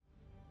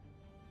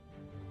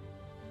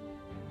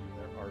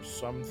are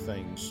some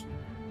things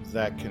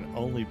that can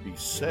only be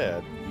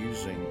said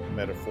using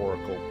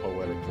metaphorical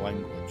poetic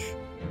language.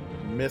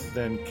 Myth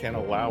then can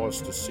allow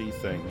us to see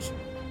things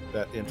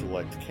that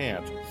intellect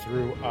can't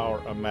through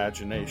our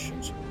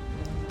imaginations.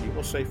 He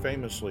will say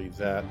famously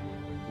that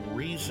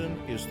reason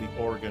is the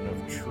organ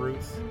of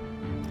truth,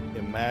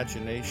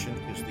 imagination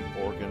is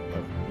the organ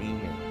of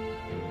meaning.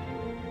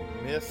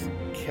 Myth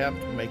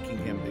kept making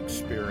him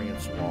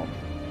experience longing,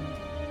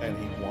 and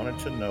he wanted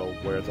to know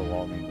where the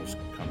longing was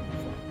coming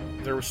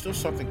from. There was still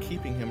something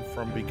keeping him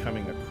from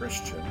becoming a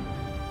Christian,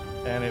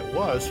 and it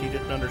was he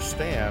didn't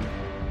understand,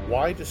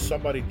 why does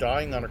somebody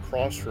dying on a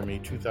cross for me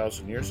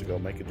 2,000 years ago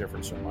make a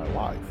difference in my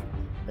life?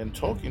 And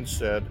Tolkien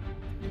said,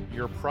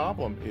 your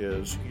problem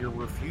is you're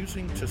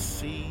refusing to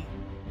see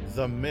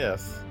the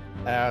myth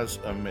as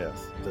a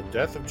myth. The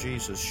death of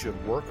Jesus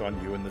should work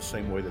on you in the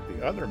same way that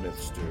the other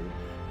myths do.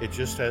 It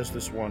just has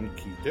this one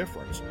key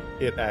difference.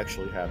 It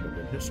actually happened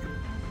in history.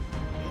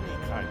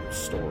 Any kind of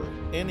story,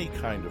 any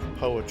kind of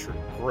poetry,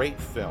 great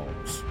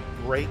films,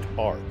 great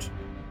art,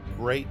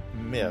 great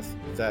myth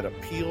that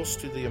appeals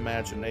to the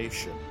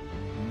imagination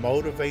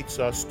motivates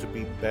us to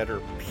be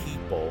better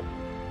people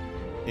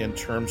in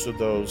terms of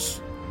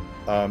those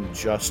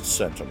just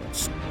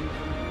sentiments.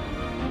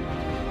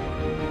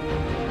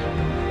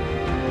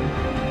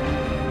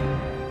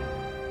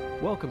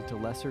 Welcome to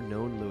Lesser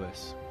Known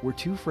Lewis, where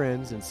two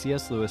friends and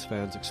C.S. Lewis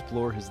fans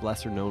explore his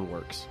lesser-known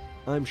works.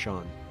 I'm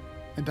Sean.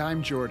 And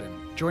I'm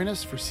Jordan. Join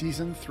us for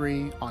Season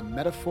 3 on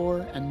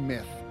Metaphor and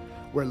Myth,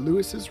 where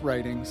Lewis's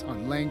writings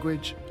on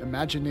language,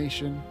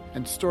 imagination,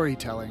 and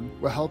storytelling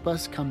will help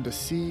us come to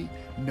see,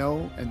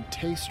 know, and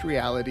taste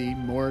reality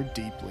more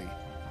deeply.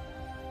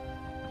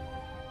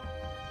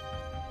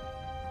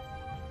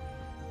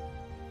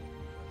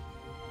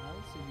 I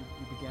would say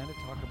you began to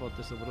talk about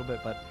this a little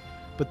bit, but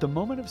the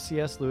moment of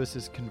C.S.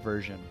 Lewis's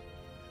conversion,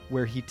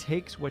 where he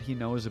takes what he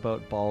knows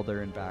about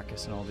Balder and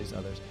Bacchus and all these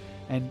others,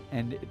 and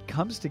it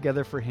comes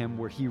together for him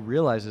where he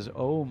realizes,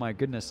 oh my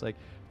goodness, like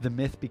the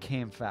myth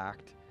became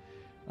fact.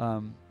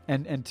 And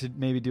to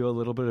maybe do a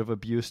little bit of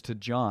abuse to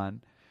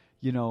John,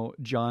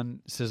 John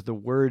says the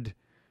word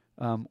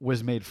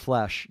was made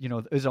flesh.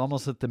 It's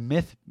almost that the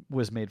myth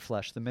was made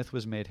flesh. The myth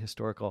was made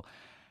historical.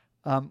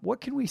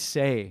 What can we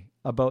say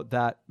about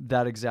that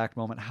exact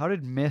moment? How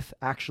did myth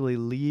actually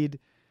lead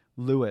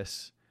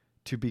Lewis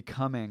to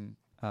becoming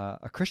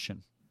a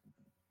Christian?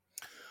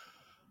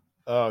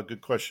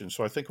 Good question.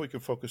 So I think we can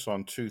focus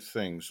on two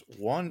things.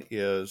 One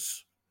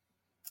is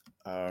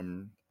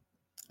an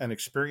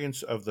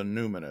experience of the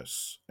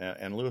numinous,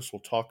 and Lewis will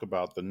talk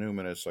about the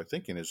numinous, I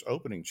think, in his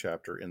opening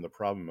chapter in The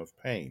Problem of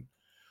Pain.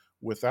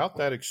 Without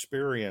that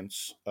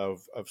experience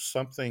of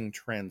something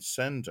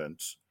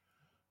transcendent,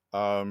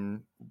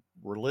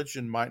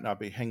 religion might not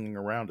be hanging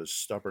around as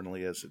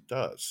stubbornly as it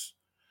does.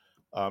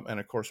 And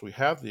of course, we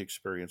have the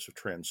experience of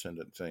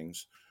transcendent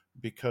things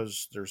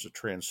because there's a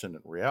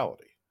transcendent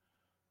reality.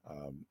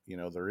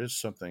 There is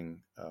something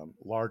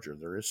larger,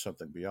 there is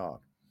something beyond.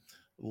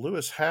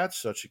 Lewis had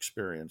such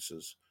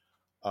experiences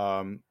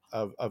of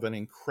an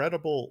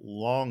incredible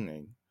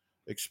longing,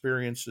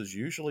 experiences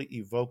usually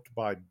evoked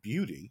by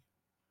beauty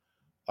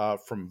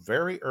from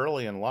very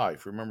early in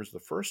life. Remembers the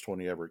first one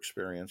he ever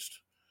experienced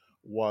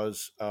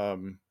was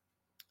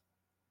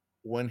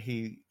when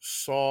he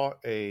saw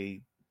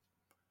a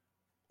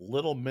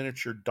little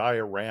miniature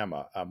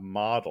diorama, a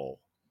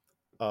model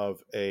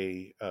of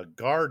a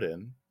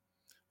garden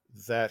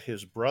that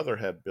his brother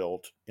had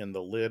built in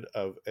the lid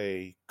of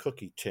a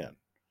cookie tin.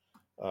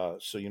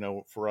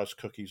 So, for us,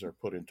 cookies are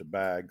put into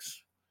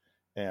bags,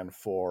 and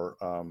for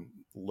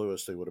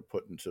Lewis, they would have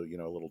put into,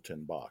 a little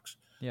tin box.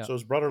 Yeah. So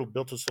his brother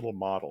built this little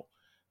model,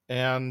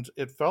 and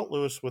it felt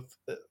Lewis with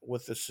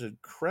this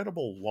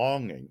incredible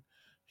longing.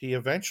 He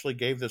eventually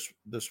gave this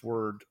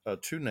word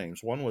two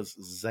names. One was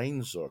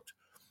Sehnsucht,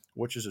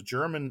 which is a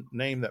German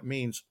name that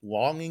means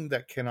longing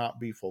that cannot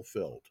be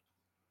fulfilled.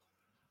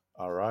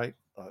 All right,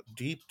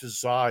 deep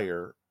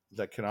desire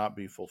that cannot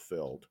be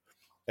fulfilled.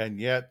 And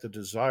yet the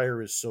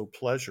desire is so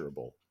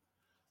pleasurable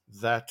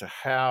that to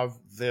have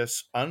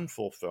this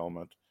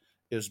unfulfillment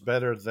is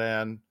better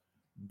than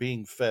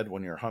being fed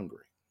when you're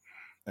hungry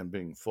and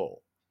being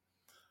full.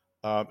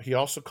 He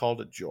also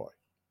called it joy.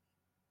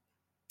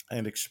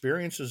 And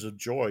experiences of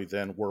joy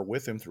then were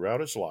with him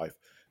throughout his life.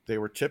 They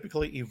were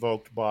typically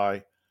evoked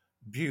by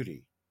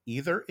beauty,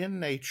 either in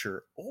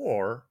nature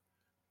or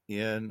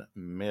in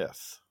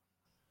myth.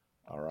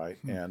 All right.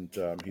 And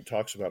he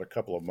talks about a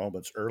couple of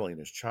moments early in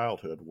his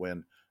childhood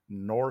when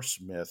Norse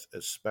myth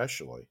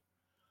especially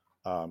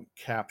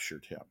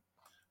captured him.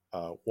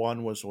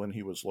 One was when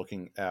he was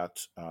looking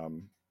at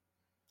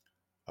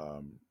I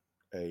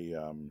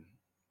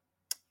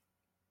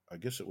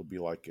guess it would be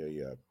like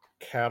a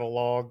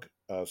catalog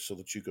so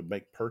that you could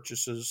make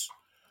purchases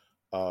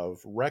of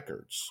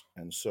records.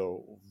 And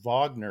so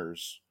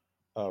Wagner's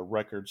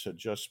records had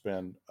just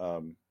been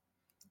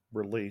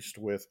released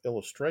with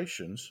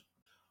illustrations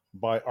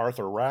by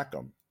Arthur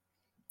Rackham.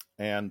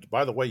 And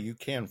by the way, you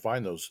can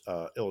find those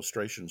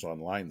illustrations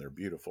online. They're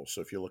beautiful. So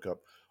if you look up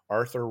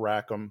Arthur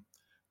Rackham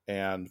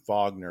and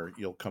Wagner,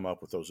 you'll come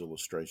up with those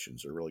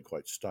illustrations. They're really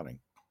quite stunning.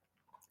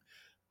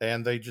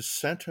 And they just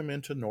sent him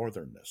into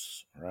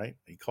northernness, right?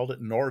 He called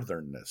it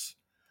northernness.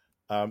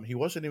 He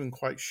wasn't even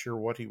quite sure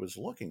what he was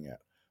looking at,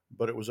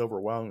 but it was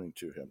overwhelming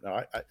to him.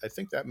 Now, I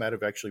think that might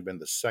have actually been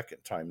the second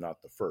time,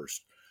 not the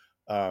first.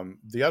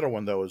 The other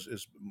one, though,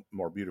 is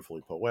more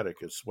beautifully poetic.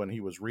 It's when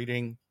he was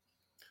reading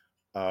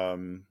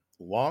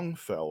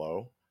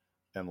Longfellow,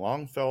 and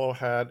Longfellow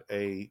had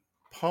a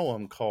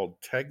poem called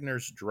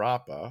Tegner's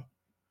Drapa,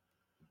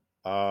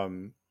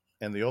 and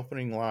the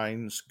opening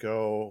lines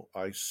go,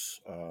 I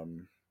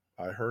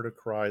heard a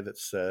cry that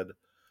said,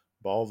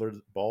 Balder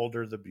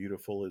the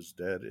beautiful is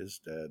dead,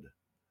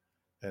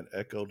 and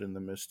echoed in the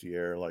misty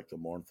air like the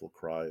mournful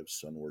cry of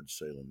sunward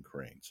sailing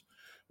cranes.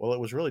 Well, it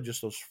was really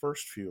just those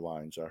first few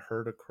lines. I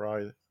heard a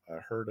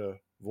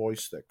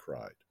voice that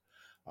cried.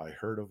 I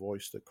heard a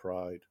voice that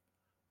cried,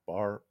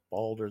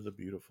 Balder the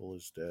beautiful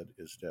is dead,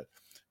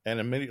 And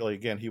immediately,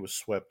 again, he was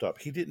swept up.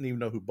 He didn't even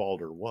know who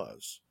Balder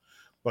was.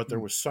 But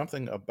there was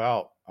something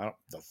about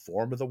the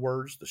form of the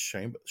words, the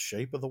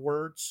shape of the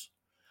words,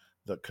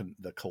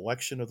 the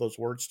collection of those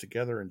words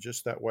together in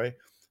just that way.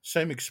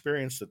 Same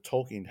experience that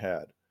Tolkien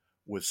had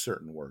with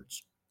certain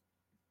words.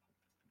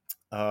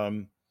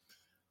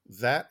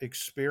 That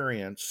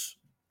experience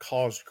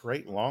caused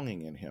great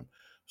longing in him.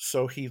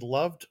 So he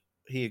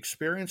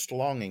experienced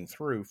longing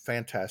through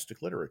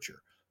fantastic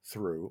literature,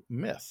 through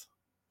myth.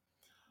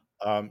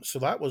 So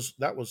that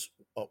was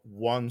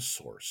one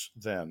source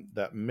then,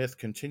 that myth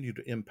continued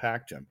to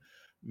impact him.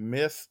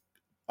 Myth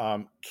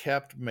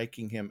kept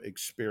making him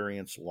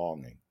experience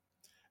longing,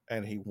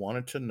 and he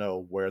wanted to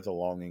know where the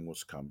longing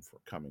was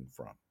coming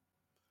from.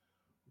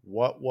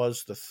 What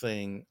was the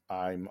thing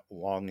I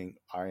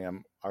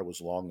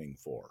was longing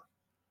for?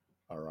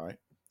 All right.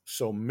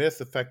 So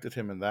myth affected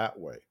him in that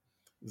way.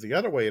 The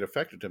other way it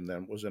affected him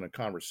then was in a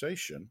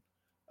conversation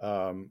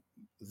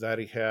that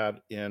he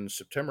had in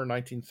September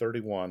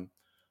 1931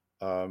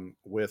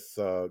 with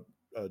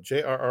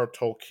J.R.R.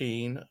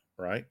 Tolkien,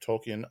 right?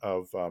 Tolkien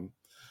of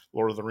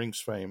Lord of the Rings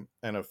fame,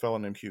 and a fellow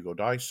named Hugo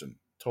Dyson.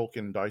 Tolkien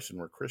and Dyson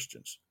were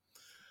Christians.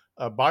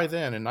 By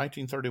then, in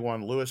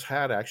 1931, Lewis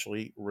had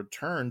actually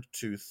returned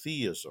to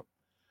theism.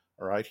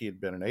 All right, he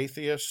had been an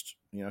atheist.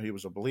 He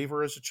was a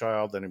believer as a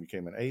child. Then he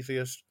became an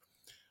atheist.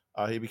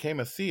 He became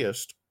a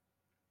theist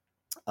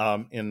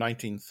in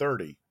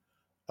 1930,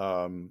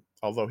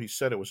 although he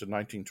said it was in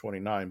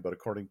 1929. But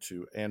according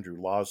to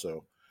Andrew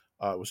Lazo,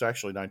 it was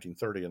actually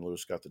 1930, and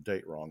Lewis got the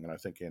date wrong, and I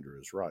think Andrew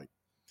is right.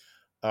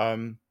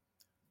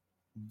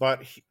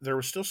 But there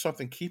was still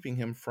something keeping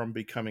him from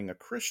becoming a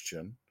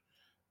Christian,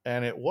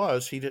 and it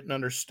was he didn't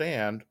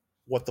understand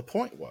what the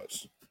point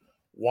was.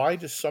 Why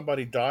does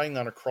somebody dying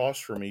on a cross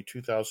for me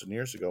 2,000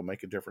 years ago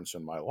make a difference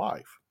in my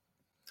life?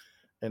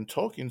 And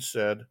Tolkien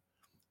said,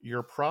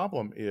 your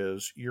problem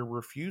is you're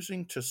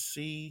refusing to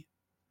see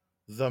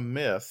the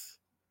myth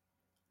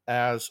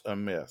as a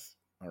myth.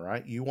 All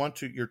right.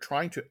 You're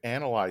trying to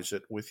analyze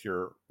it with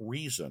your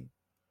reason.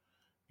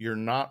 You're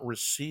not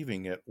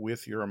receiving it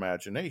with your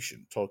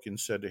imagination. Tolkien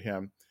said to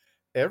him,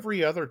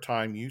 every other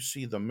time you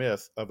see the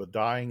myth of a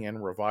dying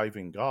and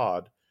reviving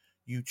God,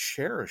 you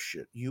cherish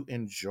it, you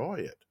enjoy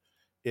it.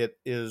 It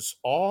is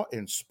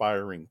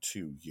awe-inspiring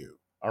to you.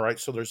 All right,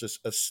 so there's this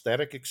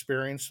aesthetic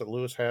experience that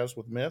Lewis has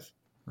with myth,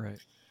 right?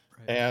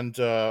 And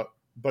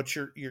but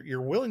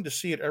you're willing to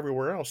see it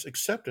everywhere else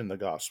except in the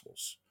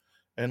Gospels.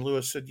 And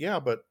Lewis said, yeah,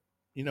 but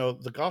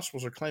the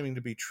Gospels are claiming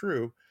to be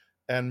true,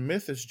 and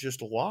myth is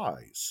just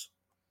lies,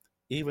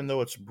 even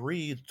though it's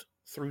breathed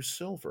through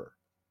silver.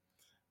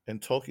 And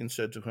Tolkien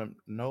said to him,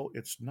 no,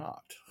 it's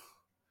not.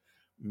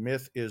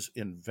 Myth is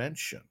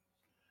invention.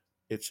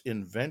 It's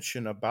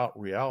invention about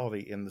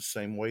reality in the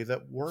same way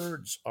that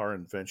words are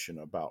invention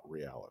about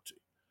reality,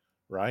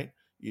 right?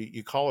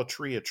 You call a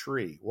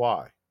tree.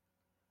 Why?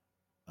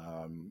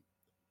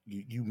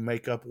 You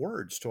make up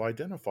words to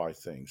identify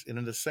things. And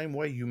in the same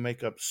way, you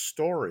make up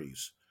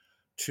stories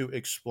to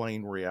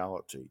explain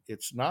reality.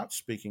 It's not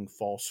speaking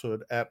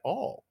falsehood at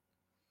all.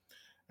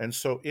 And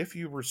so if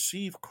you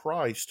receive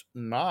Christ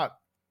not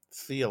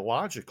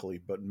theologically,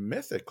 but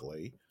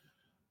mythically,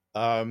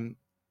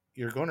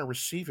 you're going to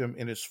receive him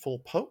in his full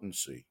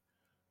potency.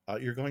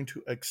 You're going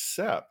to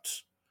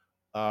accept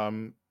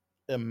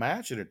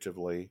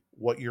imaginatively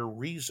what your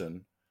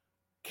reason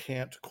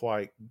can't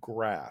quite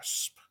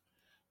grasp.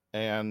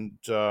 And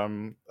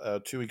 2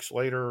 weeks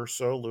later or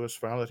so, Lewis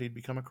found that he'd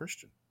become a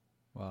Christian.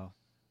 Wow.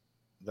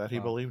 That he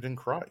believed in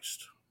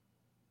Christ.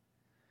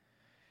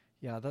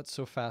 Yeah, that's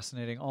so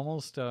fascinating.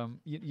 Almost,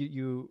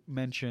 you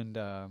mentioned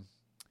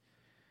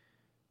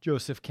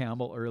Joseph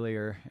Campbell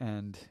earlier,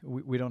 and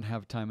we don't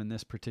have time in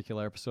this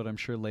particular episode. I'm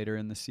sure later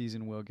in the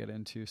season we'll get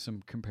into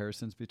some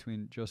comparisons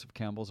between Joseph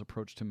Campbell's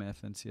approach to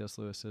myth and C.S.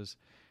 Lewis's,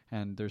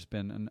 and there's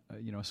been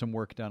some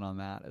work done on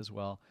that as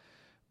well.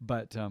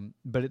 But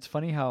it's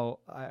funny how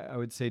I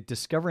would say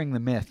discovering the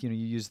myth. You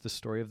use the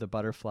story of the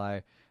butterfly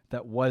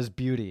that was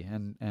beauty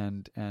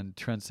and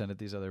transcended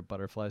these other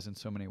butterflies in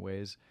so many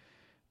ways.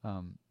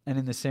 And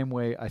in the same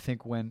way, I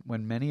think when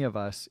many of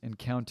us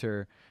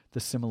encounter the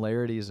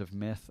similarities of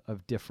myth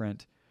of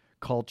different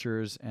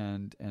cultures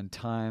and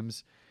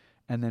times,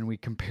 and then we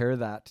compare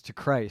that to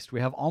Christ,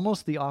 we have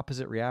almost the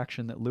opposite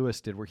reaction that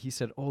Lewis did, where he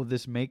said, "Oh,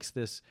 this makes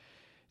this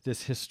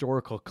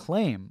historical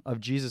claim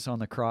of Jesus on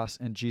the cross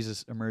and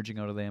Jesus emerging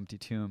out of the empty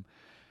tomb.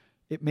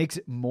 It makes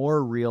it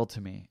more real to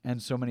me."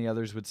 And so many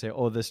others would say,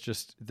 "Oh, this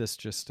just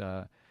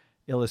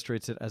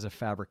illustrates it as a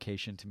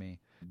fabrication to me."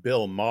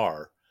 Bill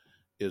Maher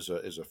is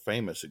a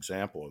famous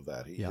example of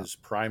that. His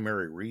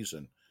primary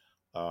reason,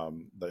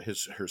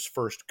 his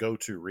first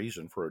go-to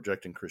reason for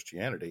rejecting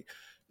Christianity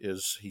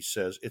is, he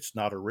says, it's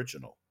not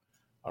original.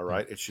 All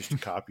right, it's just a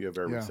copy of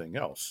everything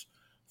else.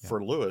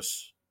 For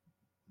Lewis,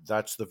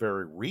 that's the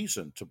very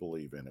reason to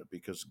believe in it,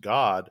 because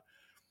God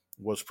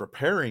was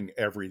preparing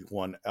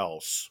everyone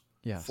else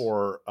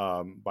for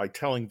by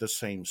telling the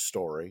same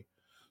story,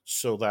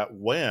 so that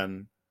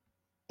when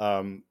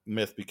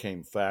myth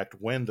became fact,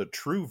 when the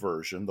true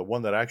version, the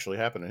one that actually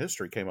happened in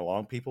history, came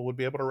along, people would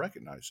be able to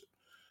recognize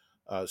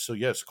it. So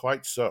yes,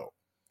 quite so.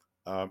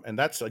 And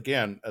that's,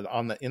 again,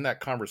 in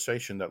that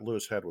conversation that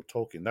Lewis had with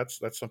Tolkien,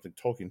 that's something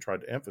Tolkien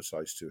tried to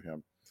emphasize to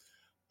him.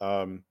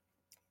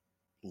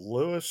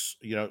 Lewis,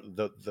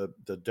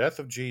 the death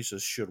of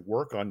Jesus should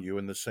work on you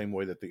in the same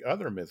way that the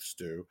other myths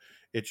do.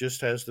 It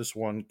just has this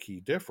one key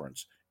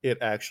difference: it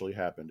actually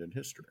happened in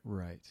history.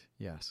 Right.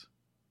 Yes.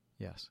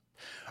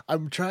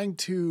 I'm trying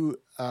to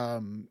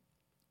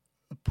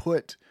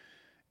put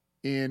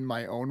in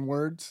my own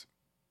words,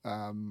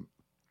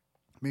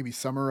 maybe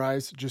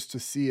summarize, just to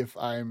see if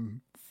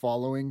I'm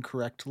following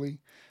correctly,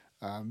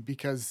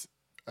 because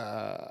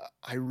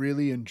I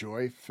really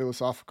enjoy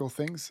philosophical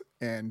things,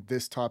 and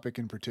this topic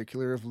in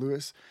particular of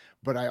Lewis,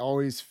 but I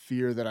always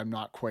fear that I'm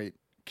not quite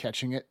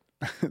catching it,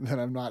 that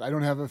I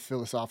don't have a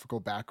philosophical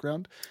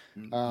background.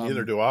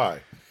 Neither do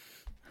I.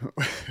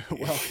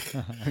 Well,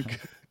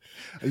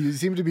 you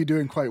seem to be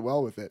doing quite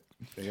well with it.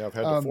 Yeah, I've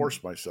had to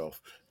force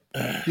myself.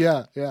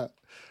 Yeah. Well,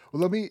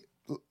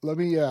 let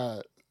me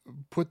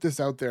put this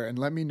out there and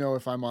let me know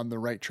if I'm on the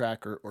right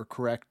track or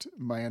correct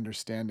my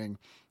understanding.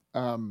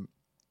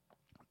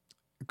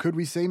 Could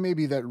we say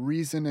maybe that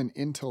reason and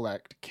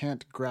intellect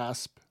can't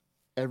grasp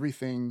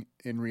everything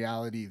in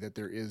reality that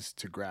there is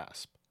to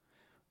grasp?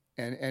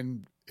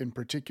 And in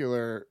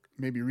particular,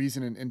 maybe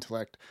reason and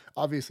intellect,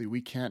 obviously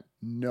we can't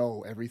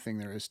know everything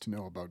there is to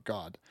know about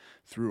God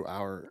through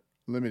our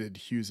limited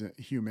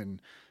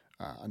human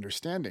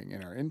understanding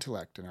and our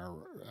intellect and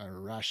our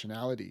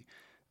rationality.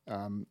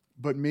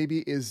 But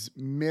maybe is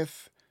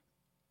myth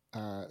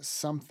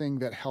something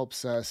that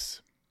helps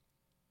us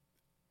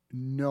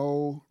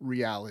know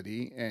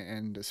reality,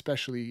 and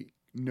especially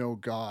know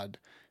God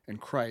and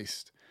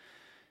Christ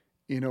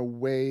in a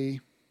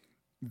way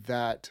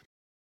that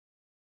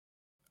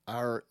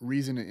our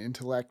reason and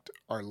intellect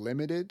are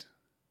limited,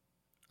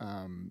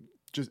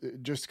 just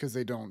because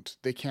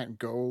they can't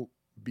go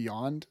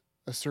beyond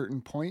a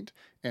certain point,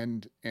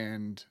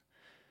 and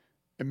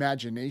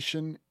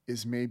imagination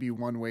is maybe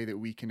one way that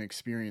we can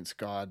experience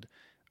God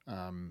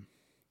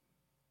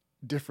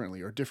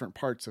differently, or different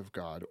parts of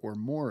God, or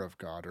more of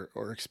God,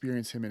 or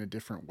experience him in a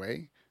different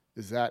way.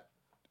 Is that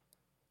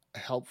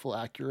helpful,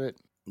 accurate?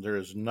 There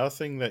is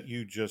nothing that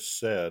you just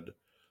said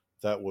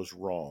that was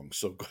wrong.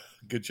 So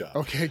good job.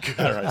 Okay, good.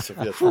 All right, so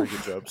that's very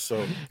good job.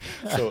 So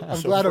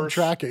I'm glad I'm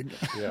tracking.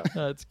 Yeah,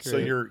 that's great. So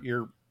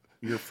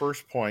your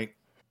first point,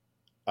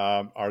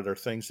 are there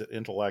things that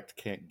intellect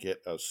can't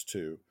get us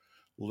to?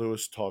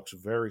 Lewis talks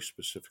very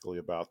specifically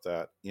about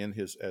that in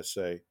his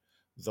essay,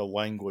 "The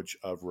Language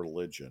of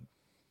Religion,"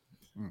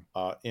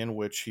 in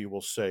which he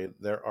will say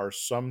there are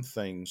some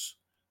things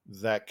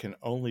that can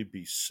only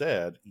be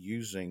said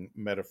using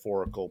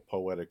metaphorical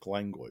poetic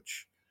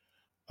language.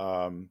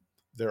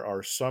 There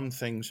are some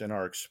things in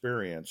our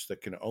experience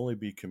that can only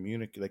be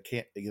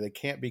communicated. They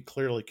can't be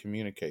clearly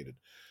communicated.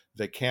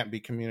 They can't be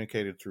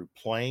communicated through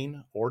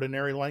plain,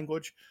 ordinary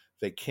language.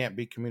 They can't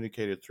be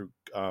communicated through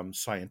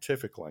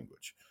scientific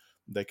language.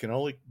 They can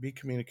only be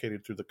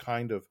communicated through the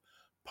kind of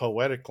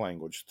poetic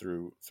language,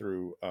 through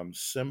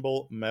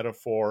symbol,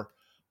 metaphor,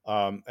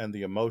 and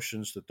the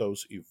emotions that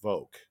those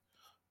evoke.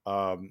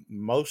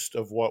 Most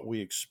of what we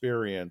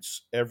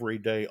experience every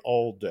day,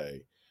 all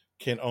day,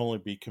 can only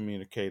be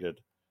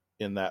communicated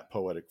in that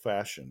poetic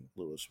fashion,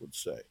 Lewis would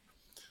say.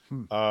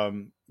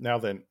 Now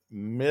then,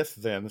 myth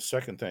then, the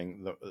second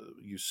thing that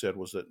you said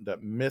was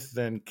that myth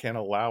then can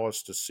allow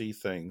us to see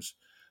things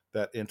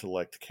that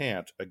intellect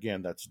can't.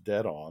 Again, that's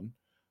dead on.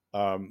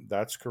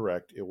 That's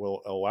correct. It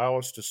will allow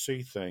us to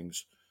see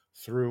things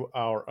through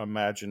our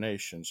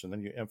imaginations. And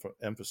then you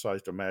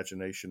emphasized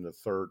imagination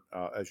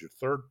as your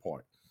third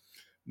point.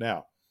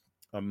 Now,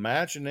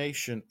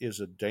 imagination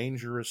is a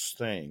dangerous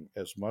thing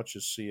as much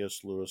as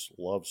C.S. Lewis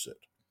loves it.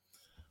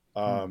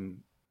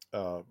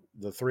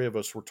 The three of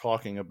us were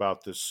talking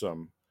about this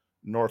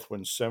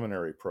Northwind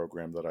Seminary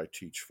program that I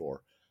teach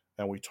for,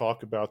 and we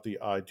talk about the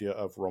idea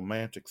of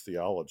romantic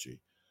theology.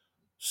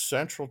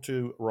 Central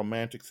to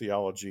romantic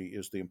theology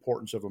is the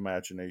importance of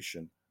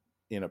imagination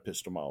in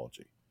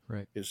epistemology.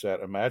 Right. is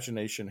that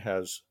imagination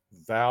has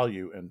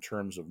value in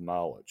terms of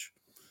knowledge.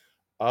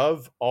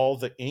 Of all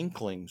the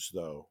inklings,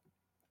 though,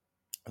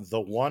 the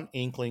one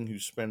inkling who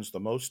spends the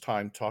most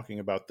time talking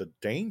about the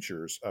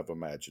dangers of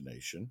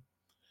imagination,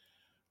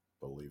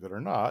 believe it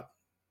or not,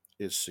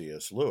 is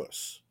C.S.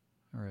 Lewis.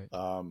 All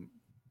right.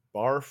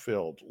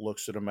 Barfield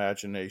looks at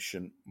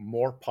imagination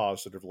more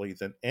positively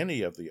than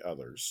any of the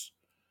others.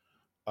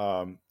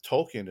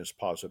 Tolkien is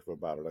positive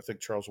about it. I think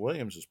Charles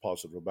Williams is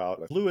positive about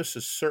it. Lewis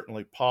is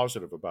certainly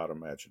positive about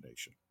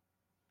imagination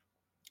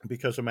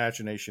because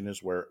imagination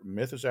is where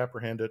myth is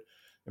apprehended,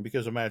 and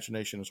because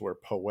imagination is where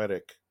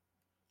poetic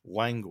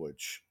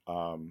language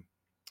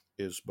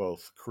is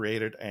both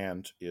created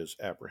and is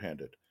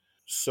apprehended.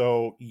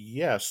 So,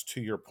 yes,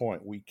 to your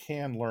point, we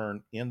can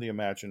learn in the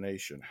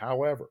imagination.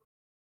 However,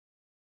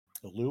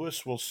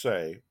 Lewis will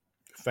say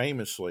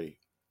famously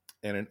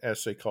in an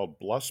essay called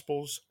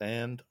Bluspels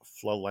and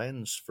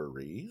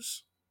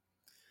Flalansferes,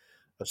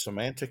 A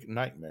Semantic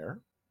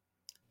Nightmare,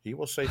 he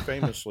will say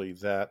famously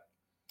that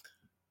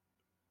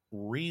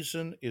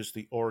reason is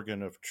the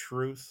organ of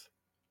truth,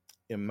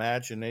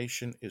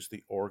 imagination is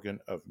the organ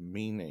of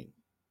meaning.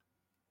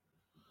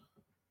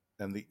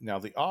 And now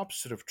the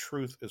opposite of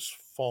truth is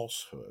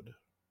falsehood,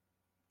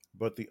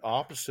 but the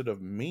opposite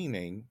of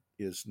meaning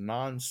is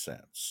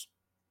nonsense.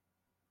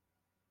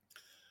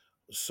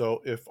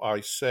 So if I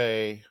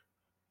say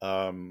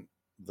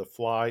the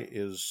fly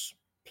is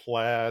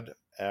plaid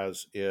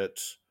as it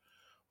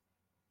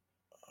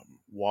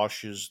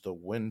washes the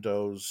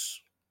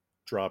windows,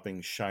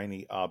 dropping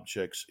shiny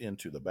objects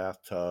into the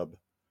bathtub,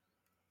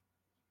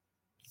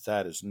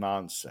 that is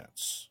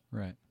nonsense.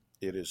 Right.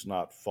 It is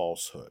not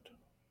falsehood.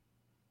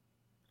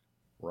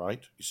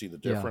 Right? You see the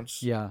Yeah.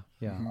 difference? Yeah.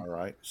 Yeah. Mhm. All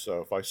right.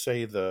 So if I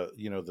say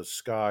the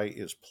sky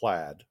is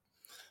plaid,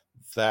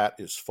 that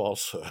is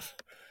falsehood.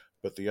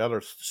 But the other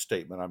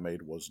statement I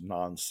made was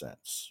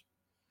nonsense.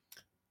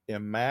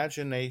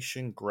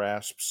 Imagination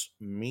grasps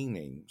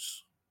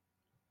meanings,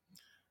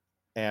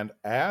 and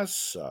as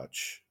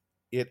such,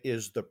 it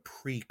is the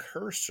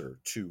precursor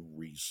to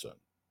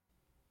reason.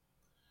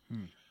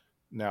 Hmm.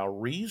 Now,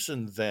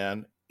 reason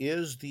then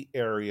is the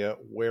area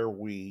where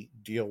we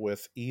deal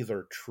with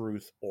either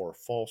truth or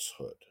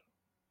falsehood.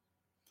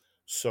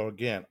 So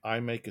again, I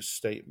make a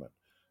statement: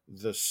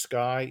 the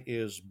sky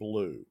is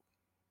blue.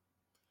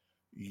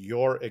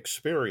 Your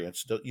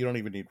experience, you don't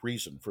even need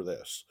reason for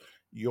this.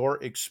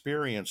 Your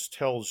experience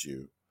tells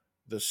you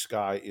the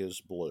sky is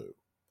blue.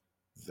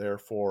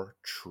 Therefore,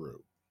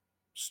 true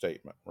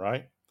statement,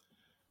 right?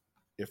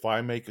 If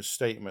I make a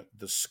statement,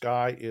 the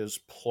sky is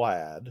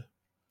plaid,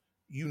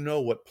 you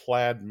know what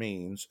plaid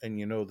means, and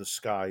you know the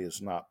sky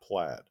is not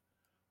plaid.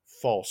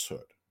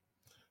 Falsehood.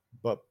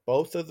 But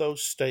both of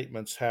those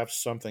statements have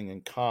something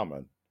in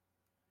common.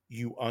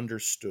 You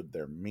understood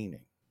their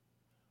meaning.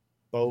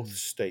 Both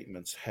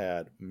statements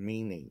had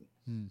meaning.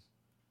 Mm.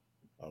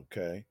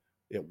 Okay.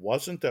 It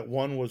wasn't that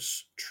one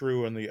was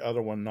true and the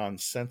other one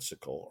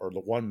nonsensical, or the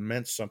one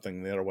meant something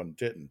and the other one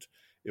didn't.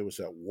 It was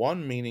that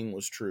one meaning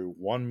was true,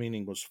 one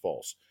meaning was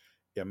false.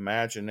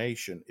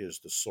 Imagination is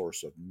the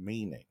source of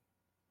meaning.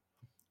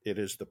 It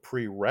is the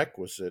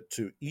prerequisite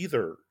to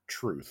either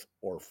truth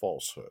or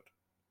falsehood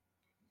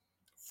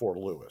for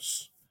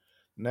Lewis.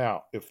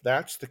 Now, if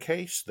that's the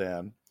case,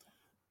 then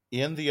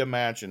in the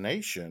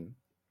imagination,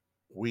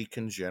 we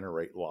can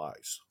generate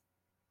lies.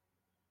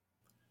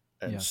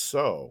 And Yes.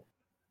 so,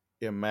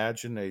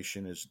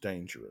 imagination is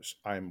dangerous.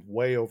 I'm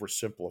way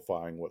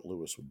oversimplifying what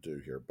Lewis would do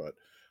here, but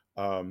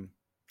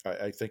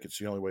I think it's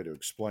the only way to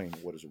explain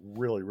what is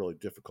really, really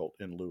difficult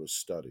in Lewis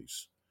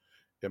studies.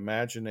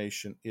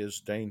 Imagination is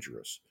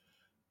dangerous.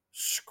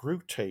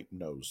 Screwtape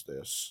knows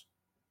this,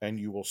 and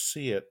you will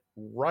see it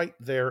right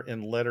there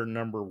in letter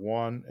number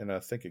 1, and I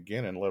think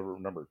again in letter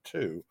number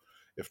 2.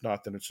 If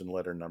not, then it's in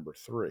letter number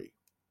 3.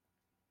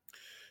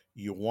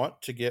 You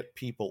want to get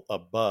people a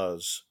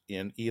buzz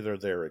in either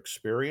their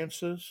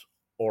experiences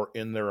or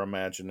in their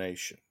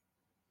imagination.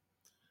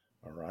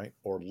 All right.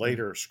 Or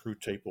later,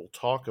 Screwtape will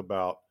talk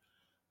about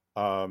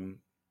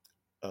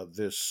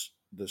this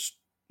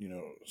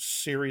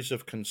series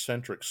of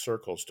concentric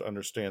circles to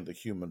understand the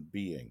human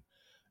being.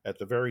 At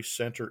the very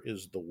center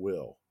is the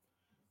will.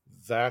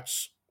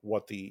 That's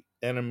what the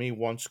enemy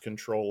wants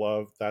control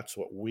of. That's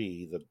what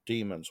we, the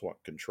demons,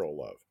 want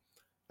control of.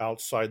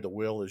 Outside the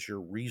will is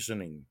your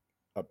reasoning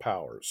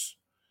powers.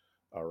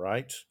 All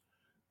right.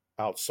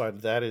 Outside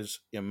of that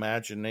is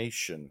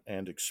imagination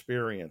and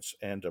experience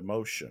and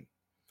emotion.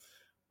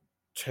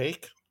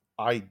 Take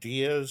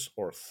ideas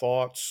or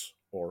thoughts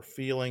or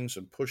feelings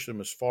and push them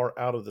as far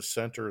out of the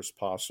center as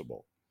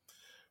possible.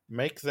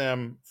 Make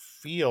them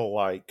feel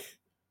like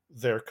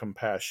they're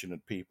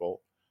compassionate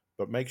people,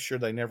 but make sure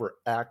they never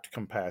act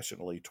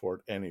compassionately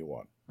toward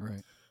anyone.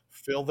 Right.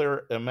 Fill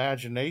their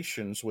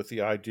imaginations with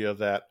the idea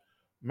that,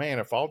 man,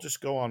 if I'll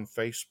just go on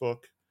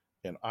Facebook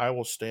and I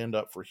will stand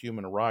up for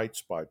human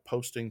rights by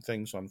posting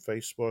things on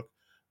Facebook,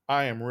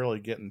 I am really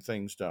getting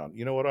things done.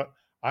 You know what?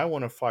 I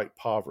want to fight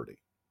poverty.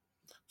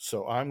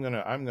 So I'm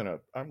gonna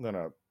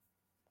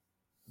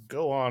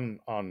go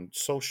on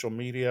social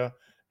media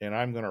and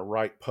I'm going to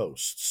write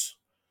posts,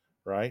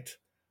 right?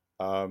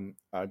 I'm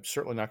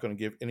certainly not going to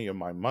give any of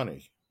my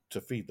money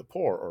to feed the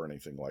poor or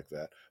anything like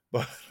that,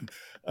 but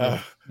uh,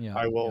 Yeah, yeah,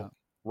 I yeah, will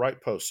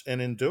write posts.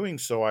 And in doing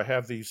so, I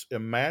have these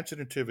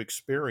imaginative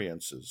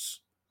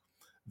experiences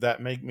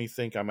that make me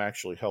think I'm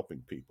actually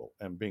helping people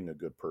and being a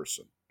good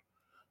person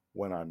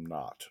when I'm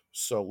not.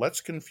 So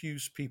let's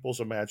confuse people's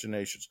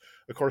imaginations.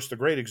 Of course, the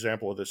great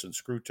example of this in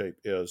Screw Tape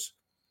is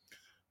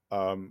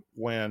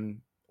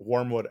when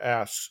Wormwood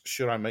asks,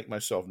 "Should I make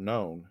myself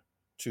known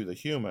to the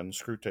human?"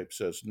 Screw Tape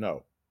says,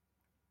 "No.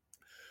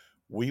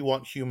 We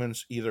want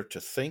humans either to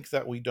think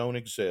that we don't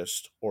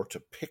exist or to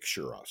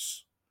picture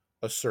us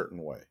a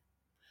certain way.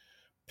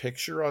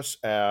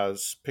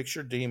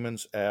 Picture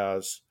demons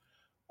as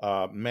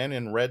men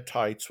in red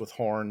tights with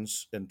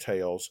horns and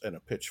tails and a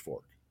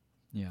pitchfork.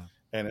 yeah,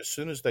 And as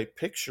soon as they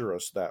picture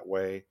us that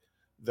way,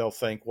 they'll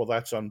think, well,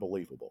 that's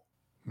unbelievable.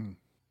 Hmm.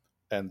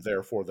 And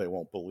therefore they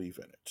won't believe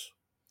in it.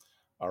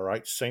 All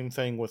right. Same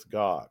thing with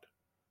God.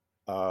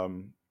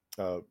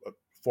 A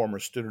former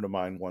student of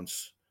mine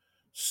once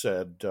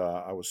said,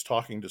 I was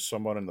talking to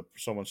someone, and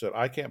someone said,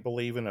 I can't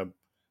believe in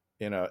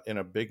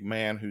a big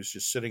man who's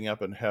just sitting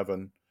up in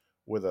heaven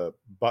with a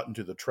button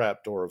to the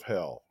trap door of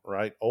hell,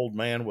 right? Old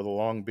man with a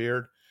long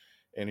beard.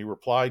 And he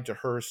replied to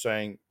her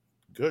saying,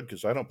 good,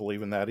 because I don't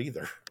believe in that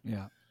either.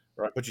 yeah,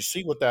 Right. But you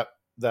see what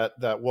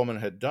that woman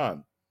had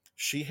done.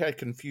 She had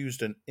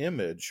confused an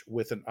image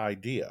with an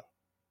idea.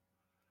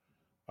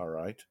 All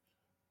right.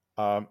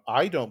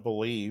 I don't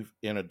believe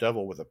in a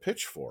devil with a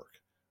pitchfork.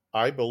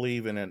 I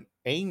believe in an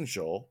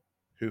angel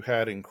who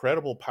had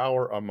incredible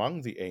power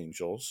among the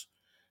angels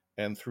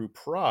and through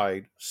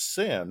pride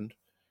sinned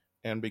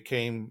and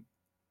became,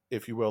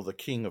 if you will, the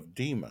king of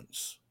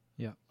demons.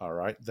 yeah, All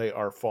right. They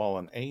are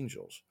fallen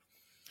angels.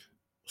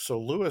 So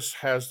Lewis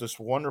has this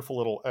wonderful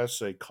little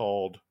essay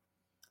called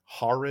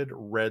Horrid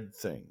Red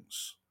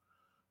Things,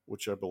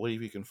 which I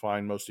believe you can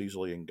find most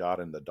easily in God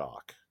in the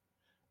Dock.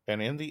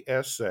 And in the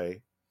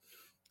essay,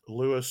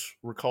 Lewis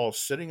recalls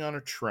sitting on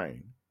a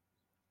train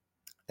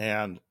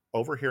and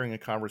overhearing a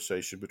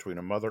conversation between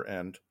a mother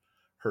and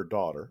her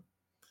daughter.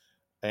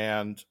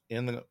 And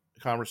in the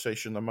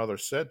conversation, the mother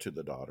said to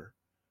the daughter,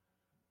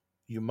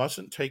 "You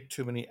mustn't take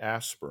too many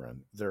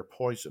aspirin, they're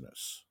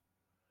poisonous."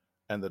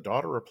 And the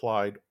daughter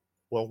replied,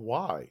 "Well,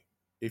 why?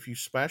 If you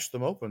smash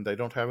them open, they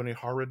don't have any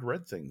horrid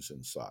red things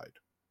inside."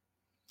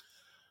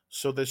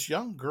 So this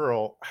young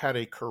girl had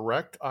a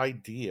correct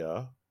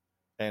idea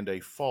and a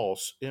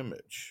false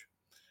image.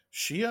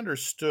 She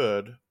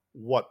understood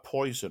what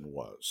poison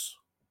was,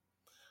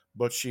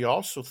 but she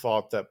also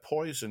thought that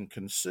poison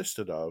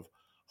consisted of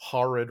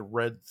horrid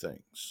red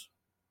things.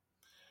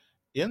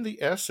 In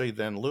the essay,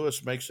 then,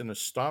 Lewis makes an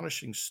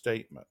astonishing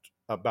statement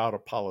about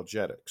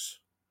apologetics.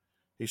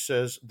 He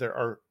says there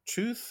are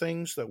two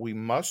things that we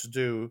must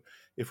do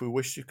if we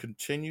wish to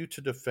continue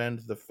to defend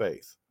the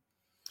faith.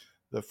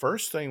 The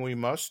first thing we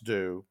must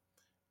do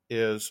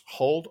is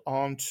hold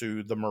on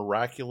to the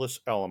miraculous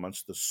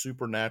elements, the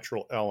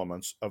supernatural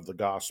elements of the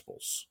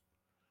Gospels.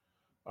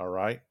 All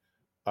right.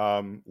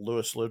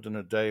 Lewis lived in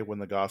a day when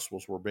the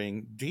Gospels were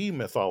being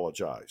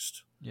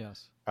demythologized.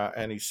 yes,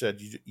 And he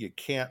said, you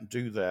can't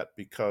do that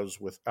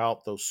because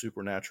without those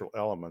supernatural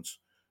elements,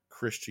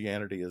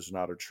 Christianity is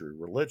not a true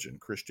religion.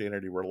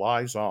 Christianity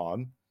relies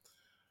on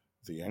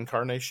the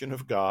incarnation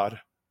of God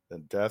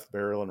and death,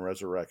 burial, and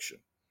resurrection.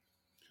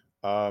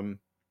 Um,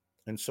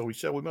 and so we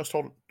said we must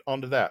hold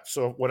on to that.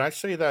 So when I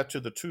say that to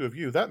the two of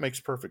you, that makes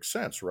perfect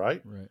sense,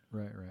 right? right,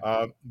 right,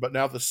 right. But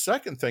now the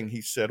second thing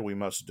he said we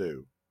must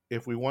do,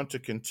 if we want to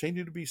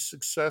continue to be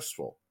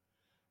successful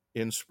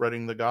in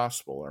spreading the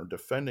gospel or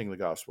defending the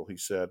gospel, he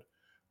said,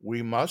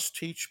 we must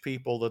teach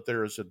people that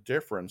there is a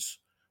difference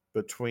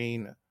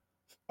between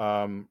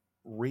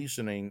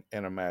reasoning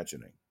and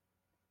imagining.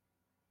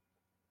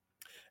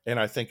 And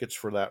I think it's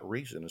for that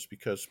reason, is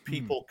because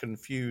people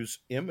confuse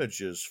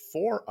images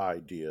for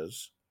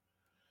ideas,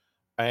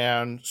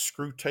 and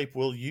Screw Tape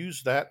will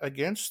use that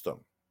against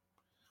them.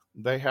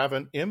 They have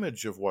an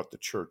image of what the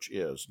church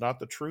is, not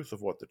the truth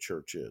of what the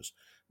church is.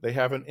 They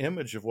have an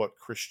image of what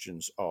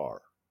Christians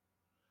are.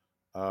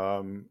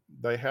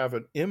 They have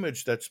an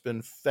image that's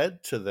been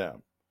fed to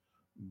them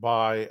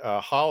by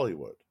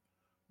Hollywood,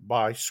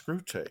 by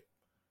Screw Tape,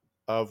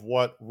 of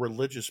what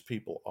religious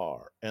people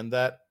are. And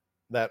that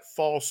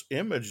false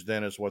image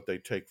then is what they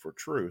take for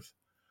truth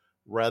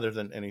rather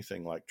than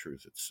anything like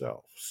truth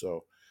itself.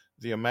 So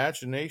the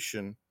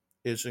imagination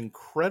is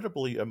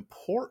incredibly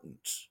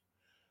important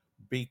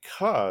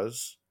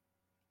because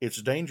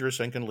it's dangerous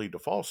and can lead to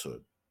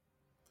falsehood.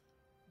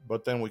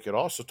 But then we could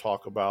also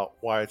talk about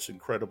why it's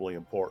incredibly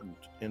important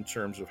in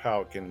terms of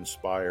how it can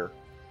inspire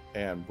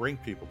and bring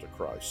people to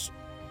Christ.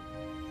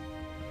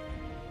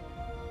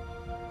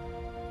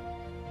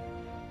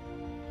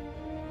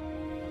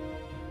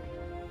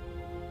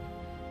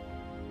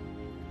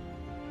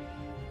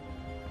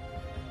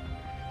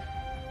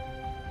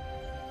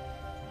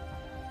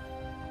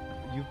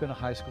 You've been a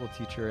high school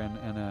teacher and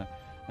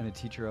and a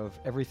teacher of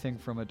everything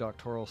from a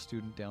doctoral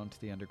student down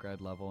to the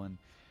undergrad level.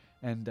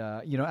 And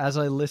you know, as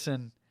I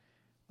listen,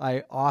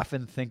 I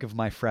often think of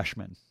my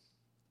freshmen,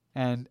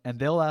 and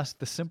they'll ask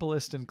the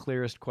simplest and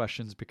clearest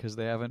questions because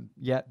they haven't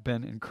yet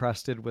been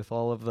encrusted with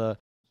all of the,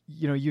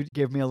 you know, you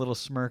gave me a little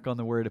smirk on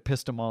the word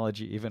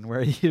epistemology, even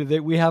where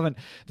they haven't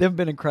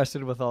been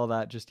encrusted with all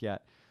that just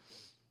yet.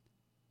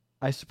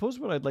 I suppose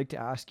what I'd like to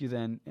ask you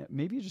then,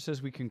 maybe just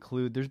as we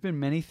conclude, there's been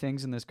many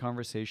things in this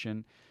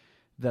conversation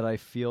that I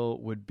feel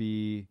would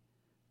be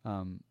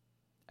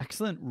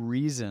excellent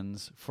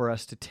reasons for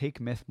us to take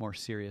myth more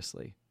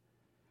seriously.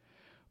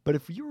 But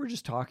if you were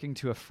just talking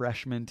to a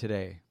freshman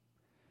today,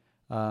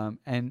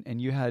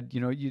 and you had,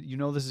 you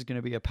know this is going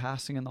to be a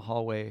passing in the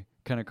hallway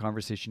kind of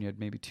conversation. You had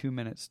maybe 2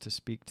 minutes to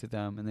speak to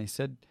them, and they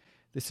said,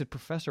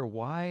 Professor,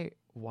 why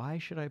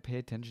should I pay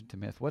attention to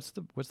myth? What's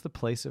the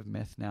place of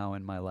myth now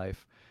in my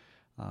life?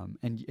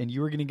 And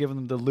you were going to give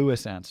them the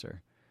Lewis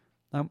answer.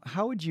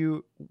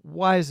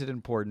 Why is it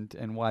important,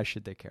 and why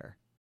should they care?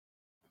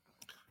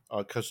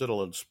 Because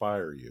it'll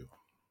inspire you.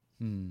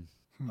 Hmm.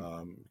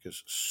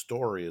 Because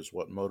story is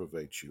what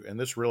motivates you, and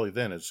this really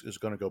then is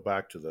going to go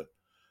back to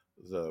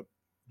the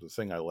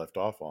thing I left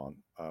off on,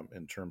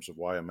 in terms of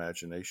why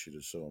imagination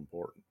is so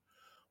important.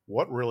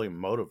 What really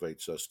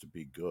motivates us to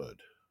be good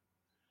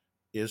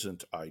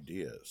isn't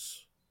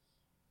ideas;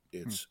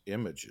 it's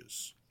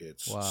images,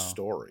 it's Wow.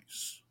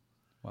 stories.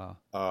 Wow.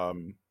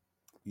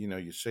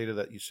 You say to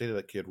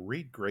that kid,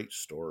 read great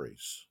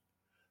stories,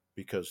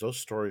 because those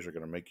stories are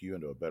going to make you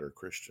into a better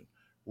Christian.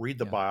 Read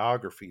the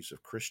biographies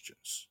of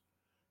Christians.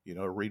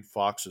 Read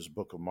Fox's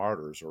Book of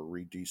Martyrs, or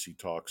read DC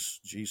Talk's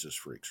Jesus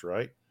Freaks,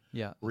 right?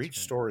 Yeah. Read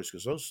stories,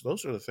 because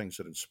those are the things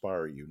that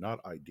inspire you,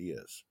 not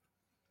ideas.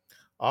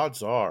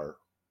 Odds are,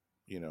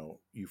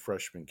 you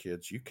freshman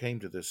kids, you came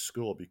to this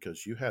school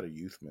because you had a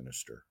youth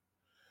minister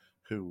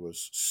who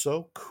was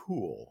so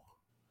cool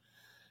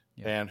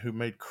and who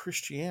made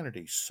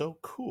Christianity so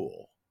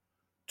cool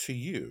to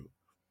you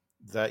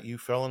that you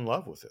fell in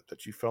love with it,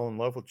 that you fell in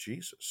love with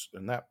Jesus.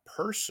 And that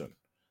person,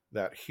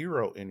 that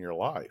hero in your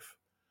life,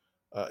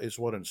 is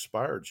what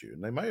inspired you.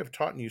 And they may have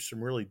taught you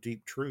some really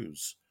deep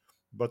truths,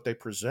 but they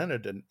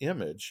presented an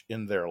image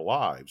in their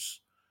lives.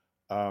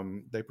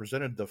 They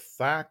presented the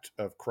fact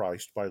of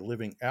Christ by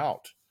living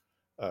out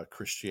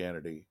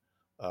Christianity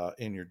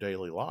in your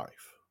daily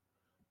life.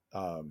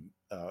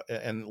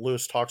 And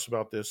Lewis talks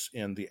about this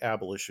in The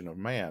Abolition of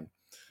Man,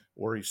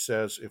 where he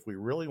says, if we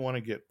really want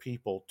to get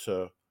people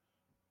to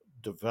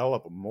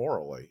develop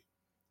morally,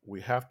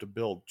 we have to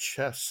build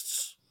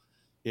chests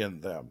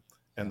in them.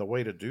 And the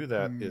way to do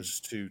that is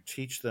to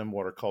teach them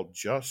what are called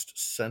just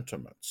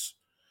sentiments,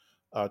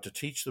 to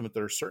teach them that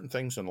there are certain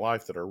things in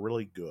life that are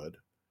really good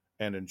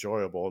and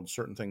enjoyable, and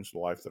certain things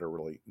in life that are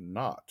really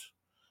not.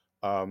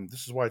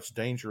 This is why it's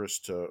dangerous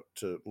to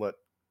let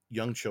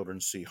young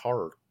children see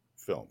horror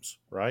films,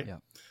 right? Yeah.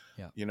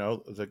 Yeah.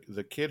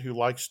 The kid who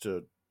likes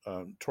to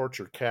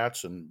torture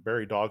cats and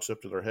bury dogs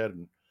up to their head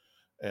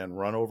and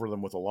run over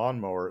them with a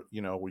lawnmower,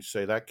 we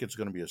say that kid's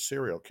going to be a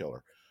serial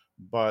killer.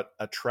 But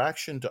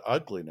attraction to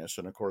ugliness,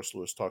 and of course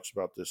Lewis talks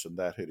about this in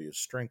That Hideous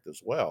Strength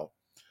as well,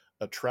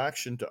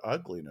 attraction to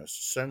ugliness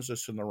sends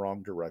us in the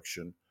wrong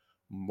direction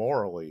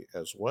morally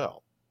as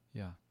well.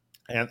 Yeah.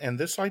 And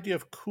this idea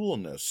of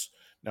coolness,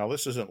 now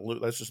this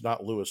is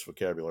not Lewis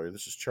vocabulary,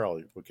 this is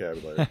Charlie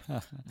vocabulary.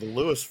 The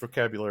Lewis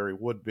vocabulary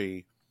would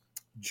be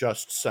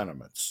just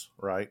sentiments,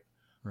 right?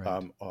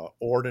 Right.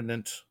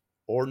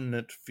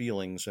 Ordinate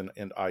feelings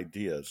and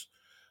ideas.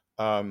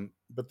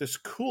 But this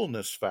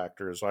coolness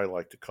factor, as I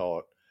like to call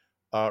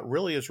it,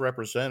 really is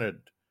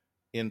represented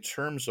in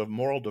terms of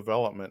moral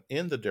development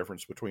in the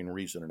difference between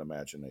reason and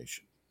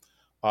imagination,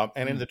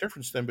 and in the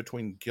difference then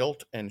between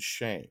guilt and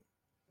shame.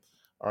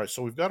 All right,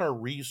 so we've got our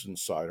reason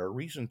side. Our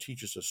reason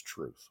teaches us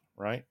truth,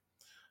 right?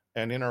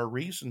 And in our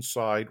reason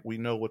side, we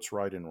know what's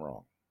right and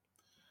wrong.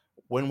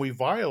 When we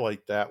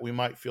violate that, we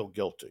might feel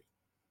guilty,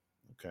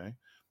 okay?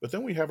 But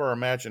then we have our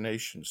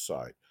imagination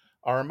side.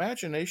 Our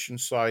imagination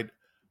side,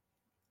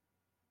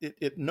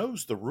 it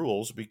knows the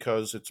rules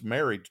because it's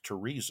married to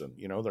reason.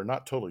 They're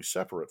not totally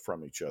separate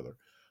from each other.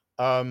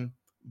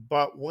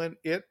 But when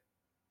it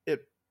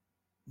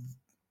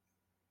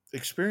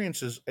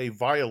experiences a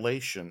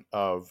violation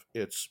of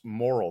its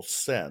moral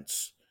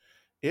sense,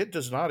 it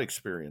does not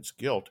experience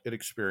guilt. It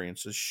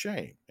experiences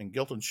shame. And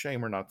guilt and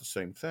shame are not the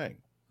same thing.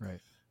 Right.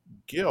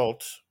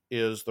 Guilt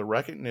is the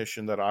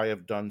recognition that I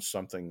have done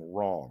something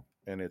wrong.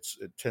 And it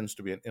tends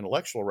to be an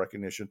intellectual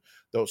recognition,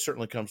 though it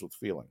certainly comes with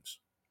feelings.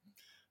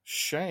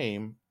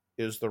 Shame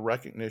is the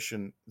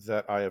recognition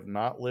that I have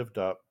not lived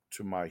up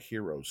to my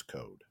hero's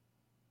code.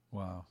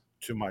 Wow.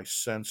 To my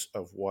sense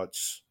of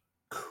what's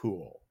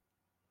cool.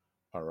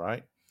 All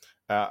right.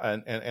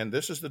 And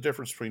this is the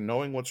difference between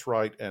knowing what's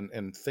right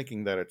and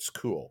thinking that it's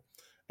cool.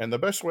 And the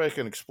best way I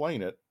can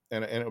explain it,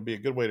 and it would be a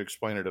good way to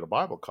explain it at a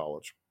Bible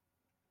college,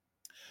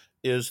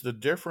 is the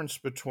difference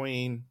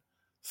between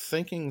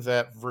thinking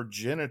that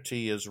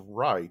virginity is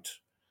right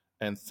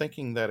and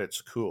thinking that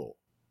it's cool.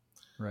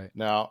 Right.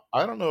 Now,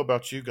 I don't know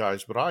about you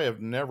guys, but I have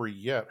never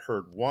yet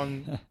heard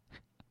one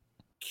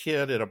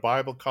kid at a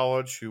Bible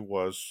college who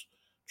was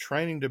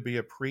training to be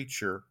a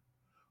preacher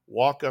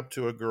walk up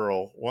to a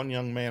girl, one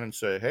young man, and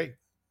say, "Hey,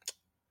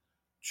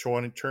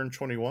 turned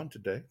 21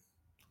 today,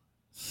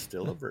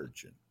 still a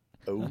virgin.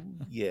 Oh,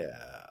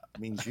 yeah.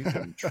 Means you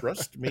can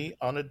trust me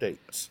on a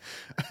date."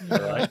 All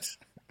Yeah. right.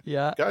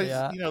 Yeah. Guys,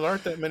 Yeah. there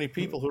aren't that many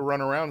people who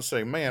run around and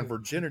say, "Man,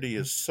 virginity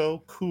is so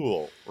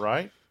cool,"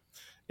 right?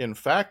 In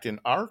fact, in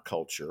our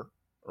culture,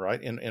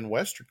 right, in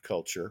Western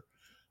culture,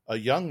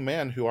 young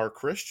men who are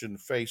Christian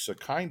face a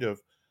kind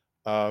of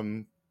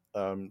um,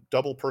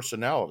 double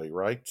personality,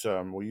 right?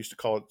 We used to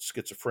call it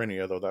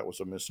schizophrenia, though that was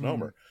a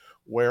misnomer,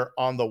 where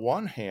on the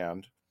one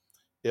hand,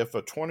 if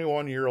a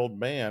 21-year-old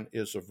man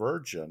is a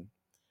virgin,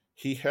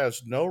 he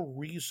has no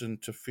reason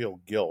to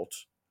feel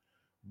guilt,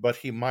 but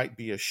he might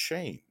be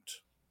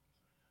ashamed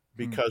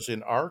because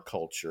in our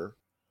culture,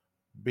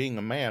 being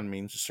a man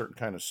means a certain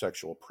kind of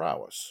sexual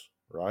prowess,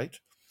 right?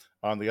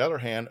 On the other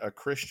hand, a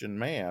Christian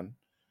man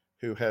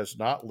who has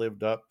not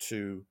lived up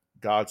to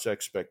God's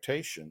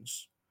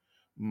expectations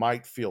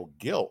might feel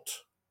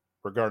guilt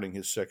regarding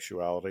his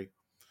sexuality,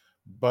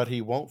 but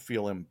he won't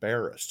feel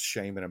embarrassed.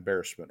 Shame and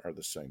embarrassment are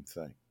the same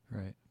thing.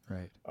 Right.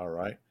 Right. All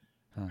right.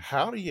 Huh.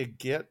 How do you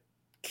get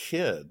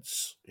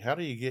how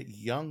do you get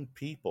young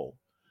people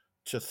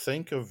to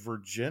think of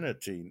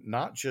virginity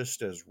not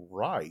just as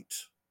right,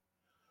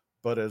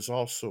 but as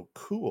also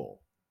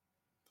cool?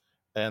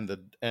 And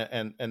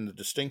the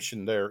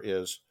distinction there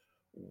is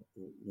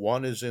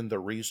one is in the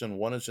reason,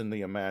 one is in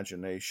the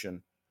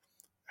imagination.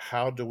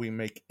 How do we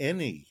make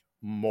any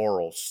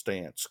moral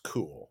stance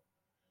cool?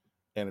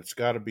 And it's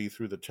got to be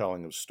through the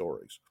telling of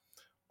stories.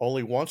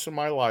 Only once in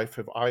my life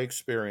have I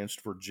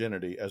experienced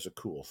virginity as a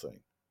cool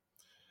thing.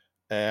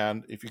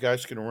 And if you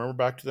guys can remember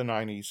back to the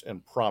 90s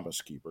and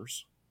Promise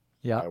Keepers,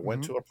 Yeah. I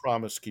went to a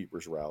Promise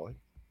Keepers rally.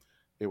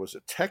 It was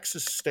at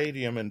Texas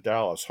Stadium in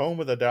Dallas, home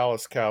of the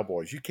Dallas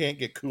Cowboys. You can't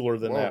get cooler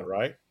than that, Whoa.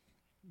 right?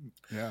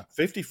 Yeah.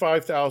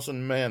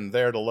 55,000 men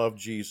there to love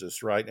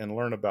Jesus, right, and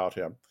learn about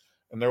him.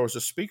 And there was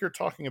a speaker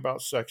talking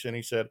about sex, and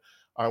he said,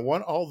 "I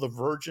want all the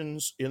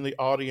virgins in the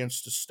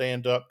audience to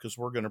stand up because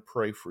we're going to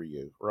pray for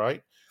you,"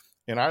 right?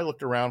 And I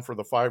looked around for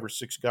the 5 or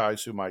 6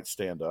 guys who might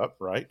stand up,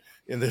 right,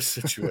 in this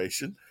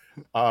situation.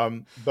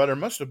 But there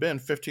must have been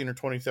 15 or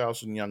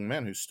 20,000 young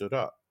men who stood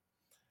up.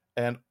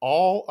 And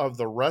all of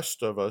the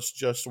rest of us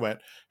just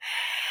went,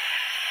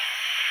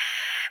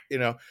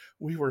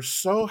 we were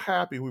so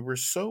happy. We were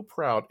so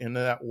proud. In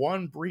that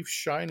one brief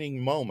shining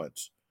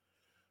moment,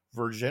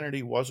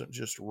 virginity wasn't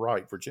just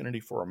right. Virginity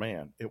for a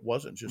man, it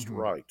wasn't just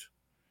right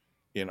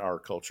in our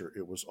culture.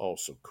 It was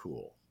also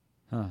cool.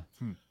 Huh.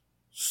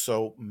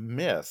 So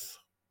myth,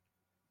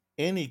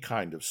 any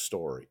kind of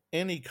story,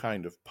 any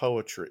kind of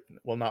poetry,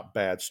 well, not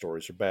bad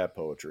stories or bad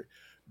poetry,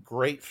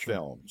 great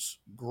films,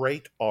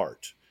 great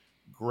art,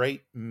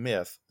 great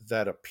myth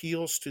that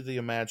appeals to the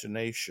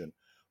imagination,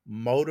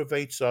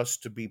 motivates us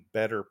to be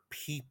better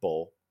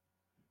people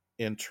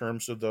in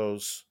terms of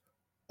those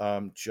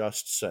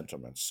just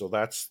sentiments. So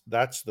that's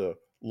the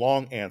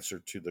long answer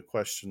to the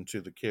question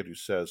to the kid who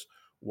says,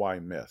 "Why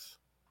myth?"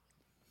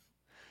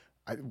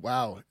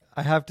 Wow.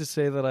 I have to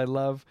say that I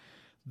love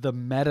the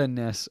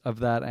meta-ness of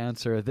that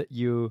answer, that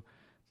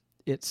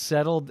it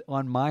settled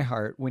on my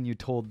heart when you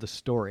told the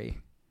story,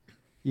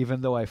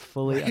 even though I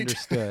fully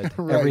understood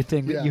Right,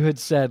 everything that yeah. you had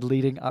said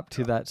leading up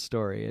to that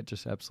story. It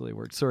just absolutely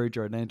worked. Sorry,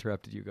 Jordan, I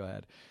interrupted you. Go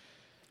ahead.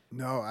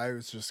 No, I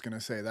was just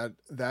gonna say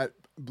that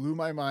blew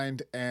my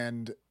mind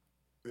and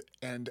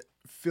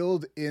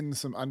filled in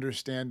some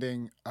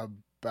understanding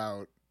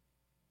about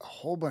a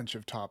whole bunch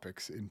of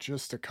topics in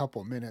just a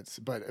couple minutes,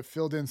 but it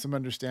filled in some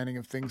understanding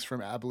of things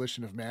from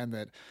Abolition of Man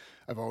that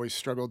I've always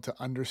struggled to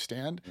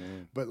understand.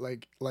 But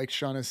like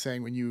Sean is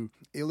saying, when you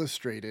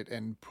illustrate it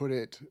and put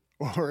it,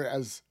 or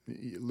as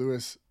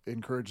Lewis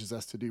encourages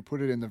us to do,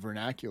 put it in the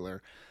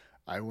vernacular,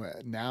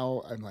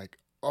 now I'm like,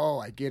 oh,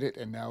 I get it.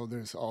 And now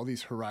there's all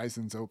these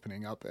horizons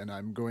opening up, and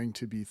I'm going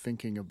to be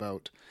thinking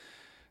about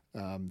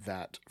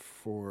that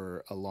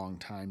for a long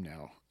time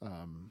now.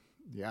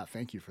 Yeah,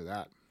 thank you for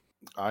that.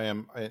 I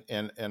am,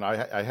 and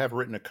I have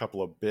written a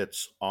couple of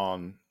bits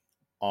on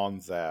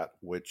that,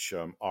 which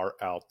are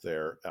out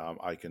there.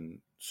 I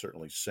can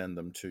certainly send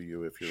them to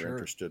you if you're Sure.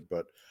 interested.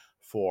 But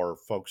for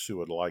folks who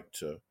would like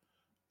to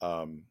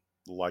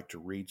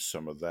read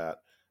some of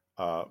that,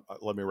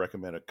 let me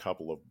recommend a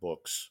couple of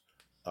books.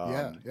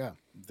 Yeah.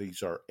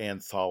 These are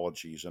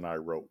anthologies, and I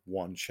wrote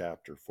one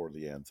chapter for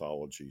the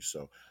anthology.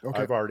 So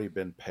Okay. I've already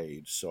been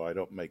paid, so I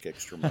don't make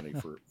extra money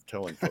for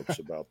telling folks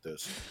about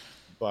this.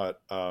 But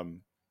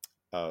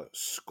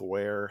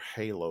Square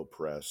Halo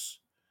Press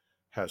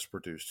has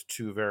produced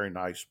 2 very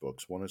nice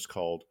books. One is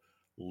called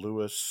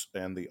Lewis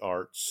and the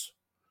Arts,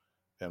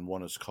 and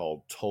one is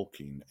called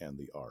Tolkien and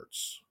the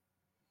Arts.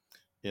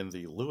 In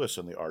the Lewis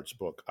and the Arts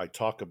book, I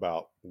talk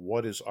about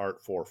what is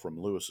art for from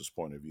Lewis's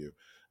point of view,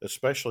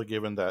 especially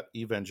given that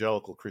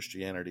evangelical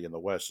Christianity in the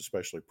West,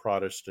 especially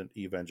Protestant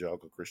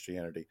evangelical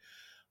Christianity,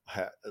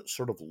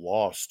 sort of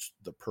lost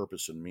the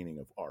purpose and meaning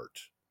of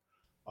art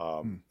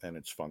and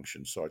its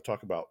function. So I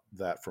talk about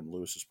that from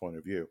Lewis's point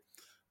of view.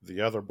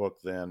 The other book,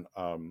 then,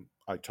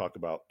 I talk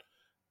about,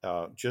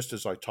 just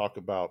as I talk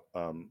about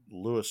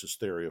Lewis's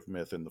theory of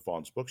myth in the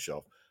Fawn's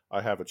bookshelf,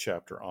 I have a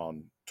chapter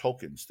on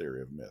Tolkien's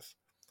theory of myth,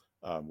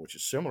 which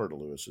is similar to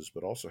Lewis's,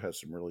 but also has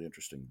some really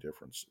interesting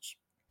differences.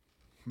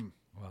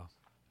 Wow.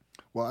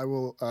 Well, I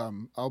will.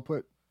 I'll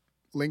put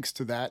links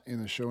to that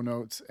in the show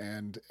notes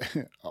and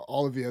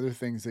all of the other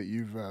things that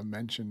you've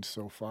mentioned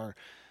so far.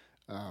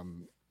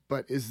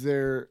 But is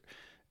there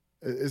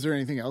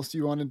anything else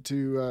you wanted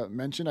to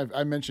mention?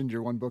 I mentioned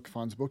your one book,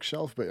 Fawn's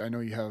Bookshelf, but I know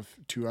you have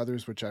two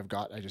others which I've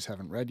got. I just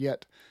haven't read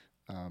yet.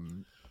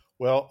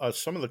 Well,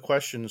 some of the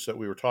questions that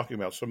we were talking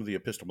about, some of the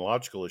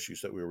epistemological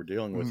issues that we were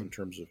dealing with in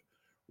terms of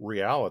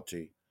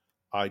reality,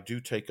 I do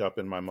take up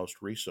in my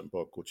most recent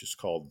book, which is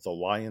called The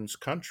Lion's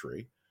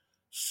Country,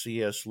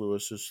 C.S.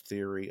 Lewis's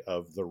Theory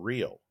of the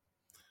Real.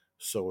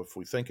 So if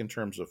we think in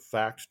terms of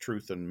fact,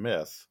 truth, and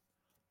myth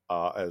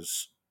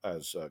as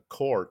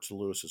core to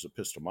Lewis's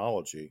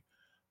epistemology,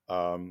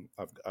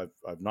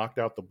 I've knocked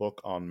out the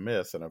book on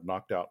myth, and I've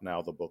knocked out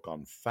now the book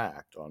on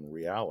fact, on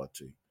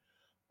reality.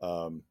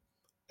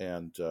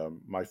 And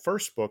my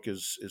first book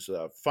is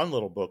a fun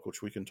little book,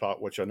 which we can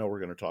talk, which I know we're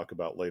going to talk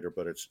about later,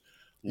 but it's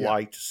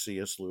Light,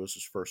 C.S.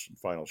 Lewis's first and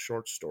final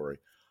short story.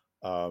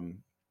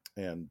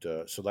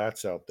 So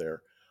that's out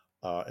there.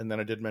 And then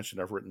I did mention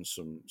I've written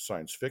some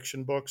science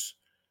fiction books,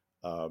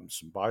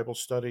 some Bible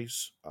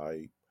studies.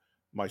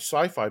 My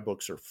sci-fi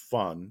books are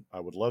fun.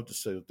 I would love to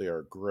say that they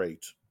are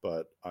great,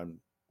 but don't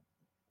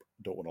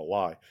want to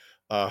lie.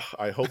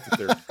 I hope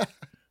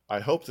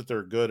that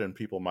they're good and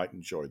people might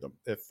enjoy them.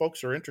 If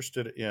folks are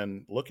interested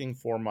in looking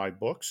for my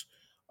books,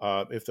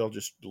 if they'll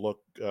just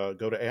go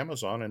to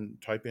Amazon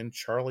and type in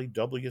Charlie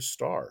W.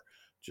 Starr.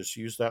 Just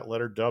use that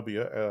letter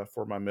W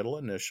for my middle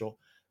initial.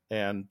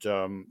 And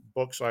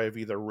books I have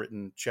either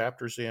written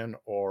chapters in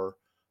or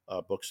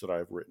books that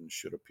I've written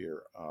should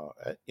appear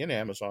in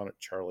Amazon at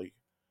Charlie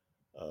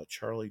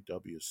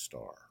W.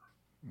 Starr.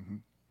 Mm-hmm.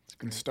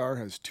 And Starr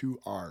has 2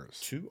 R's.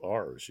 2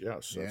 R's,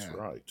 yes, that's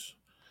right.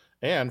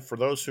 And for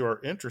those who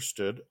are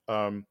interested,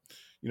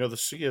 the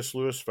C.S.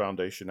 Lewis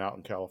Foundation out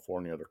in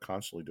California, they're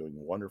constantly doing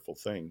wonderful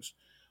things,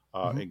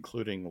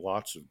 including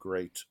lots of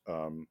great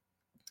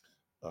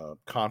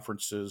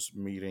conferences,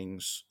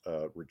 meetings,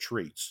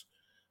 retreats.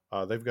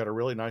 They've got a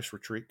really nice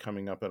retreat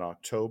coming up in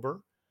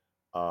October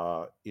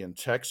in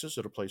Texas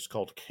at a place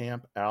called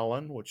Camp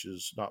Allen, which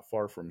is not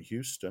far from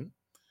Houston.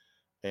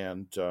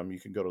 And you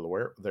can go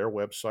to their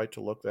website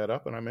to look that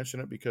up. And I mention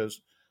it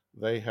because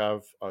they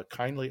have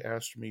kindly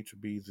asked me to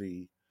be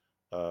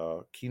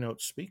the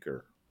keynote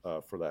speaker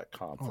for that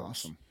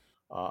conference.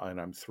 Oh, awesome. And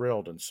I'm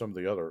thrilled. And some of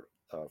the other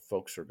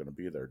folks are going to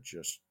be there,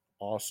 just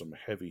awesome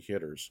heavy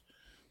hitters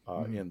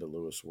in the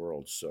Lewis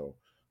world. So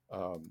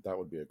that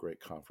would be a great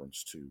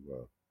conference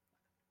to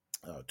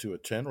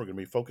attend. We're going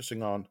to be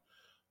focusing on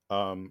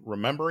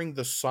remembering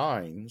the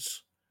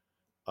signs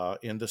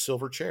in the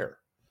silver chair.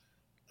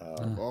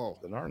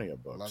 The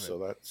Narnia book.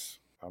 So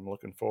I'm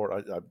looking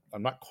forward.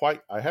 I'm not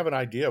quite, I have an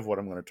idea of what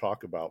I'm going to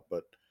talk about,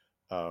 but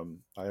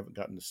I haven't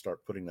gotten to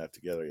start putting that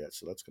together yet.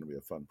 So that's going to be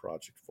a fun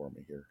project for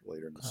me here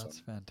later in the summer.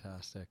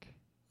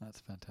 That's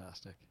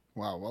fantastic.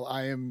 Wow. Well,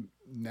 I am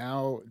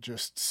now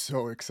just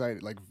so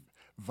excited, like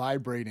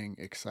vibrating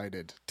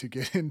excited to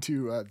get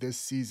into this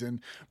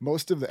season.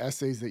 Most of the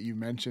essays that you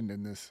mentioned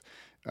in this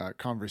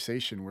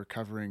conversation we're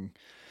covering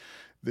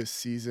this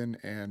season.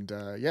 And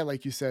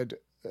like you said,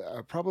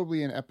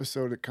 probably an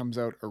episode that comes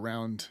out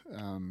around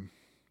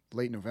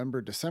late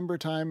November, December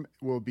time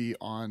will be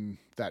on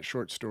that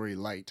short story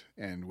Light,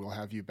 and we'll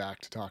have you back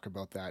to talk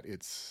about that.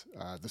 It's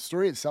the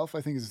story itself,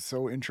 I think, is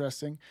so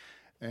interesting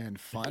and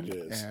fun,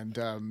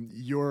 and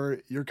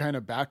your kind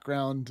of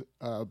background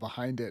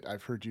behind it,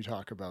 I've heard you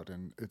talk about,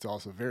 and it's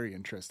also very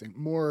interesting.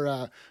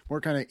 More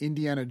kind of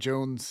Indiana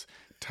Jones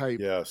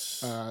type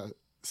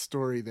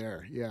story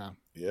there. Yeah.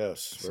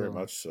 Yes, very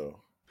much so.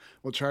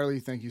 Well,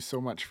 Charlie, thank you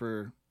so much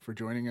for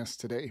joining us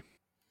today.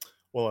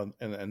 Well,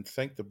 and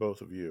thank the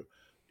both of you.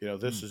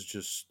 This is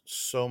just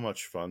so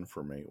much fun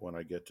for me when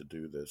I get to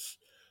do this.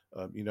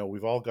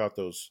 We've all got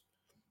those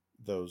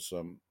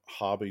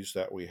hobbies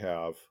that we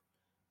have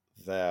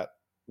that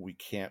we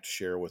can't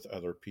share with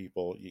other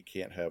people. You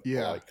can't have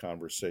polite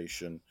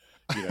conversation.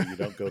 You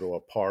don't go to a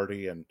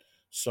party and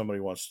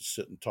somebody wants to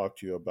sit and talk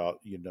to you about,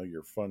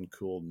 your fun,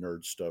 cool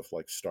nerd stuff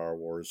like Star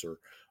Wars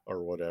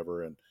or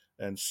whatever.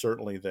 And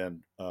certainly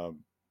then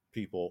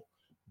people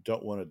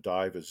don't want to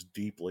dive as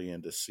deeply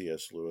into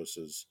C.S. Lewis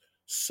as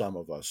some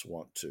of us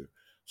want to.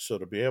 So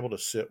to be able to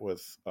sit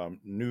with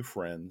new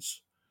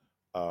friends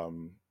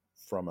from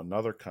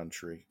another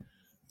country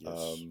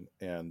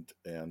and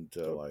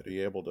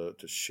be able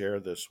to share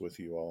this with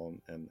you all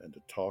and to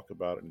talk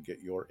about it and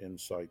get your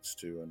insights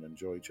too and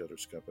enjoy each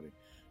other's company,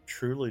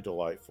 truly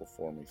delightful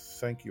for me.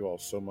 Thank you all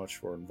so much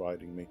for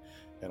inviting me,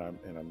 and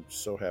I'm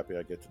so happy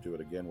I get to do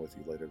it again with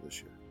you later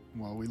this year.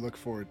 Well, we look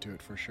forward to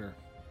it for sure.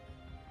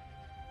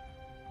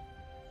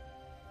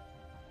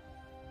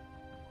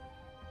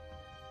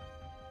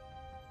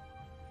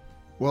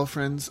 Well,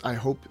 friends, I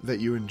hope that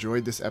you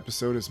enjoyed this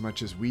episode as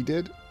much as we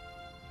did.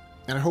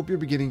 And I hope you're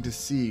beginning to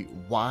see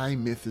why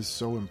myth is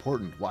so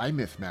important, why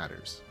myth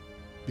matters.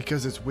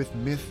 Because it's with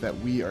myth that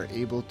we are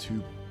able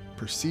to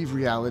perceive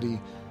reality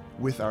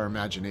with our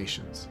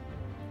imaginations.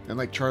 And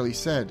like Charlie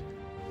said,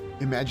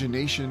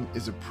 imagination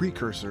is a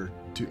precursor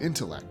to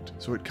intellect,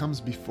 so it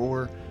comes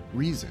before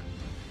reason.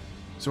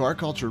 So our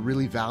culture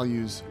really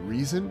values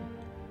reason,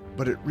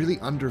 but it really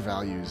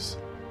undervalues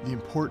the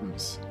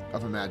importance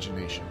of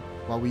imagination.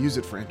 While we use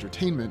it for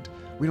entertainment,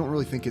 we don't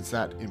really think it's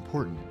that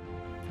important.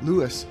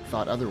 Lewis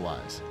thought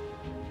otherwise.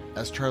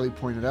 As Charlie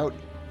pointed out,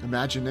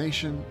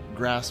 imagination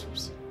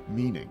grasps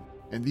meaning,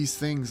 and these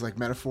things like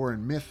metaphor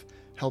and myth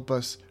help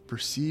us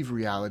perceive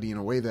reality in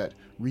a way that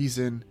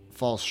reason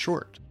falls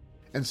short.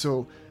 And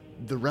so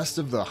the rest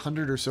of the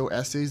 100 or so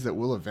essays that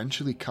we'll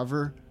eventually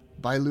cover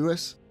by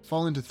Lewis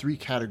fall into three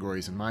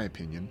categories, in my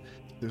opinion.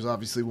 There's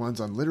obviously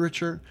ones on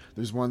literature,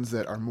 there's ones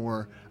that are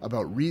more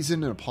about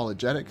reason and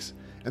apologetics,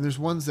 and there's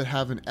ones that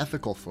have an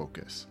ethical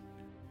focus.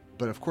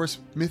 But of course,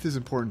 myth is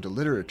important to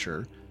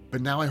literature,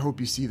 but now I hope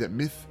you see that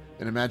myth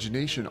and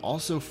imagination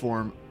also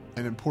form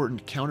an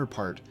important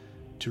counterpart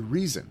to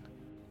reason.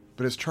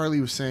 But as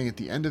Charlie was saying at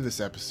the end of this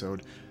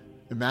episode,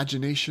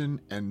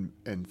 imagination and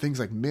things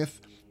like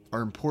myth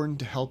are important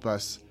to help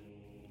us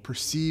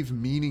perceive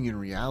meaning in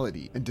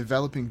reality, and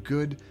developing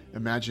good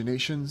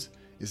imaginations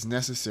is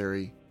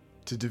necessary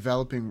to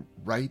developing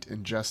right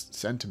and just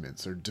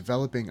sentiments, or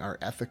developing our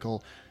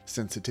ethical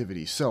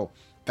sensitivity. So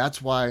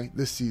that's why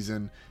this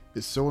season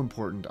is so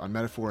important on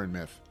Metaphor and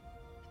Myth.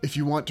 If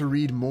you want to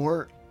read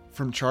more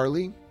from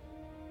Charlie,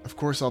 of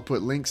course I'll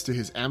put links to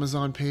his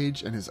Amazon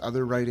page and his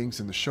other writings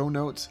in the show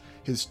notes.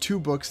 His two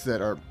books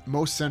that are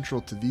most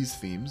central to these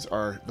themes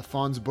are The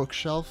Fawn's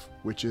Bookshelf,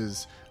 which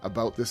is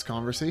about this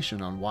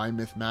conversation on why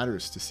myth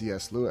matters to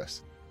C.S.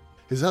 Lewis.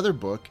 His other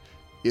book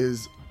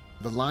is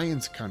The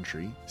Lion's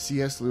Country,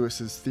 C.S.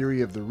 Lewis's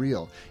Theory of the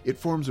Real. It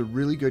forms a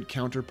really good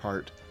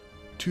counterpart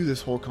to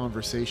this whole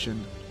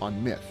conversation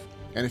on myth.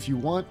 And if you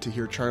want to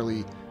hear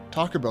Charlie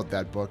talk about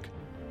that book,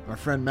 our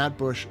friend Matt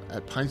Bush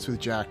at Pints with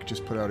Jack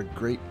just put out a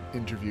great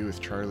interview with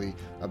Charlie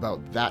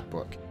about that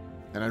book.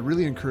 And I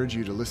really encourage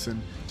you to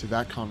listen to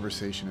that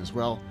conversation as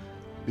well,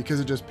 because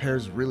it just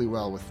pairs really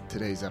well with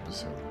today's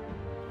episode.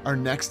 Our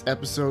next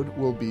episode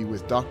will be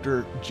with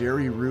Dr.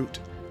 Jerry Root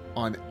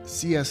on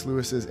C.S.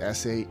 Lewis's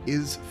essay,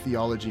 Is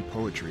Theology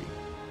Poetry?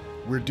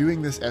 We're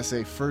doing this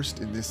essay first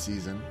in this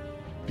season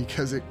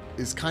because it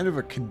is kind of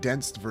a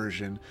condensed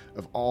version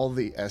of all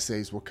the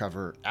essays we'll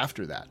cover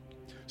after that.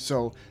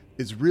 So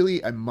it's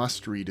really a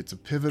must read. It's a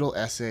pivotal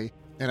essay,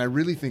 and I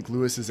really think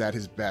Lewis is at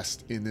his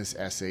best in this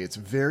essay. It's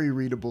very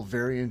readable,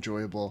 very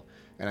enjoyable,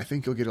 and I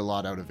think you'll get a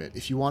lot out of it.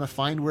 If you want to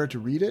find where to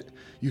read it,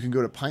 you can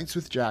go to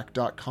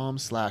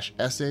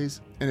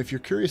pintswithjack.com/essays, and if you're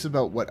curious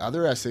about what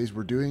other essays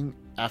we're doing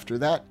after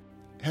that,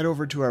 head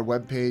over to our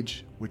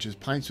webpage, which is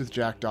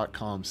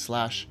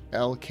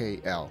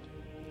pintswithjack.com/LKL.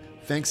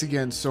 Thanks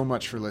again so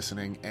much for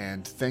listening,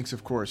 and thanks,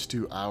 of course,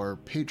 to our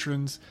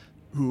patrons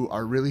who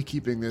are really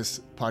keeping this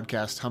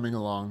podcast humming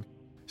along,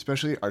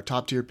 especially our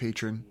top-tier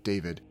patron,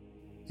 David.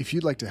 If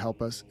you'd like to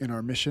help us in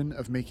our mission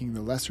of making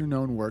the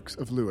lesser-known works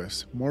of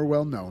Lewis more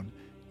well-known,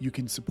 you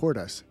can support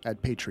us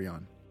at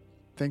Patreon.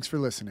 Thanks for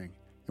listening,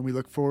 and we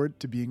look forward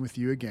to being with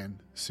you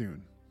again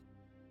soon.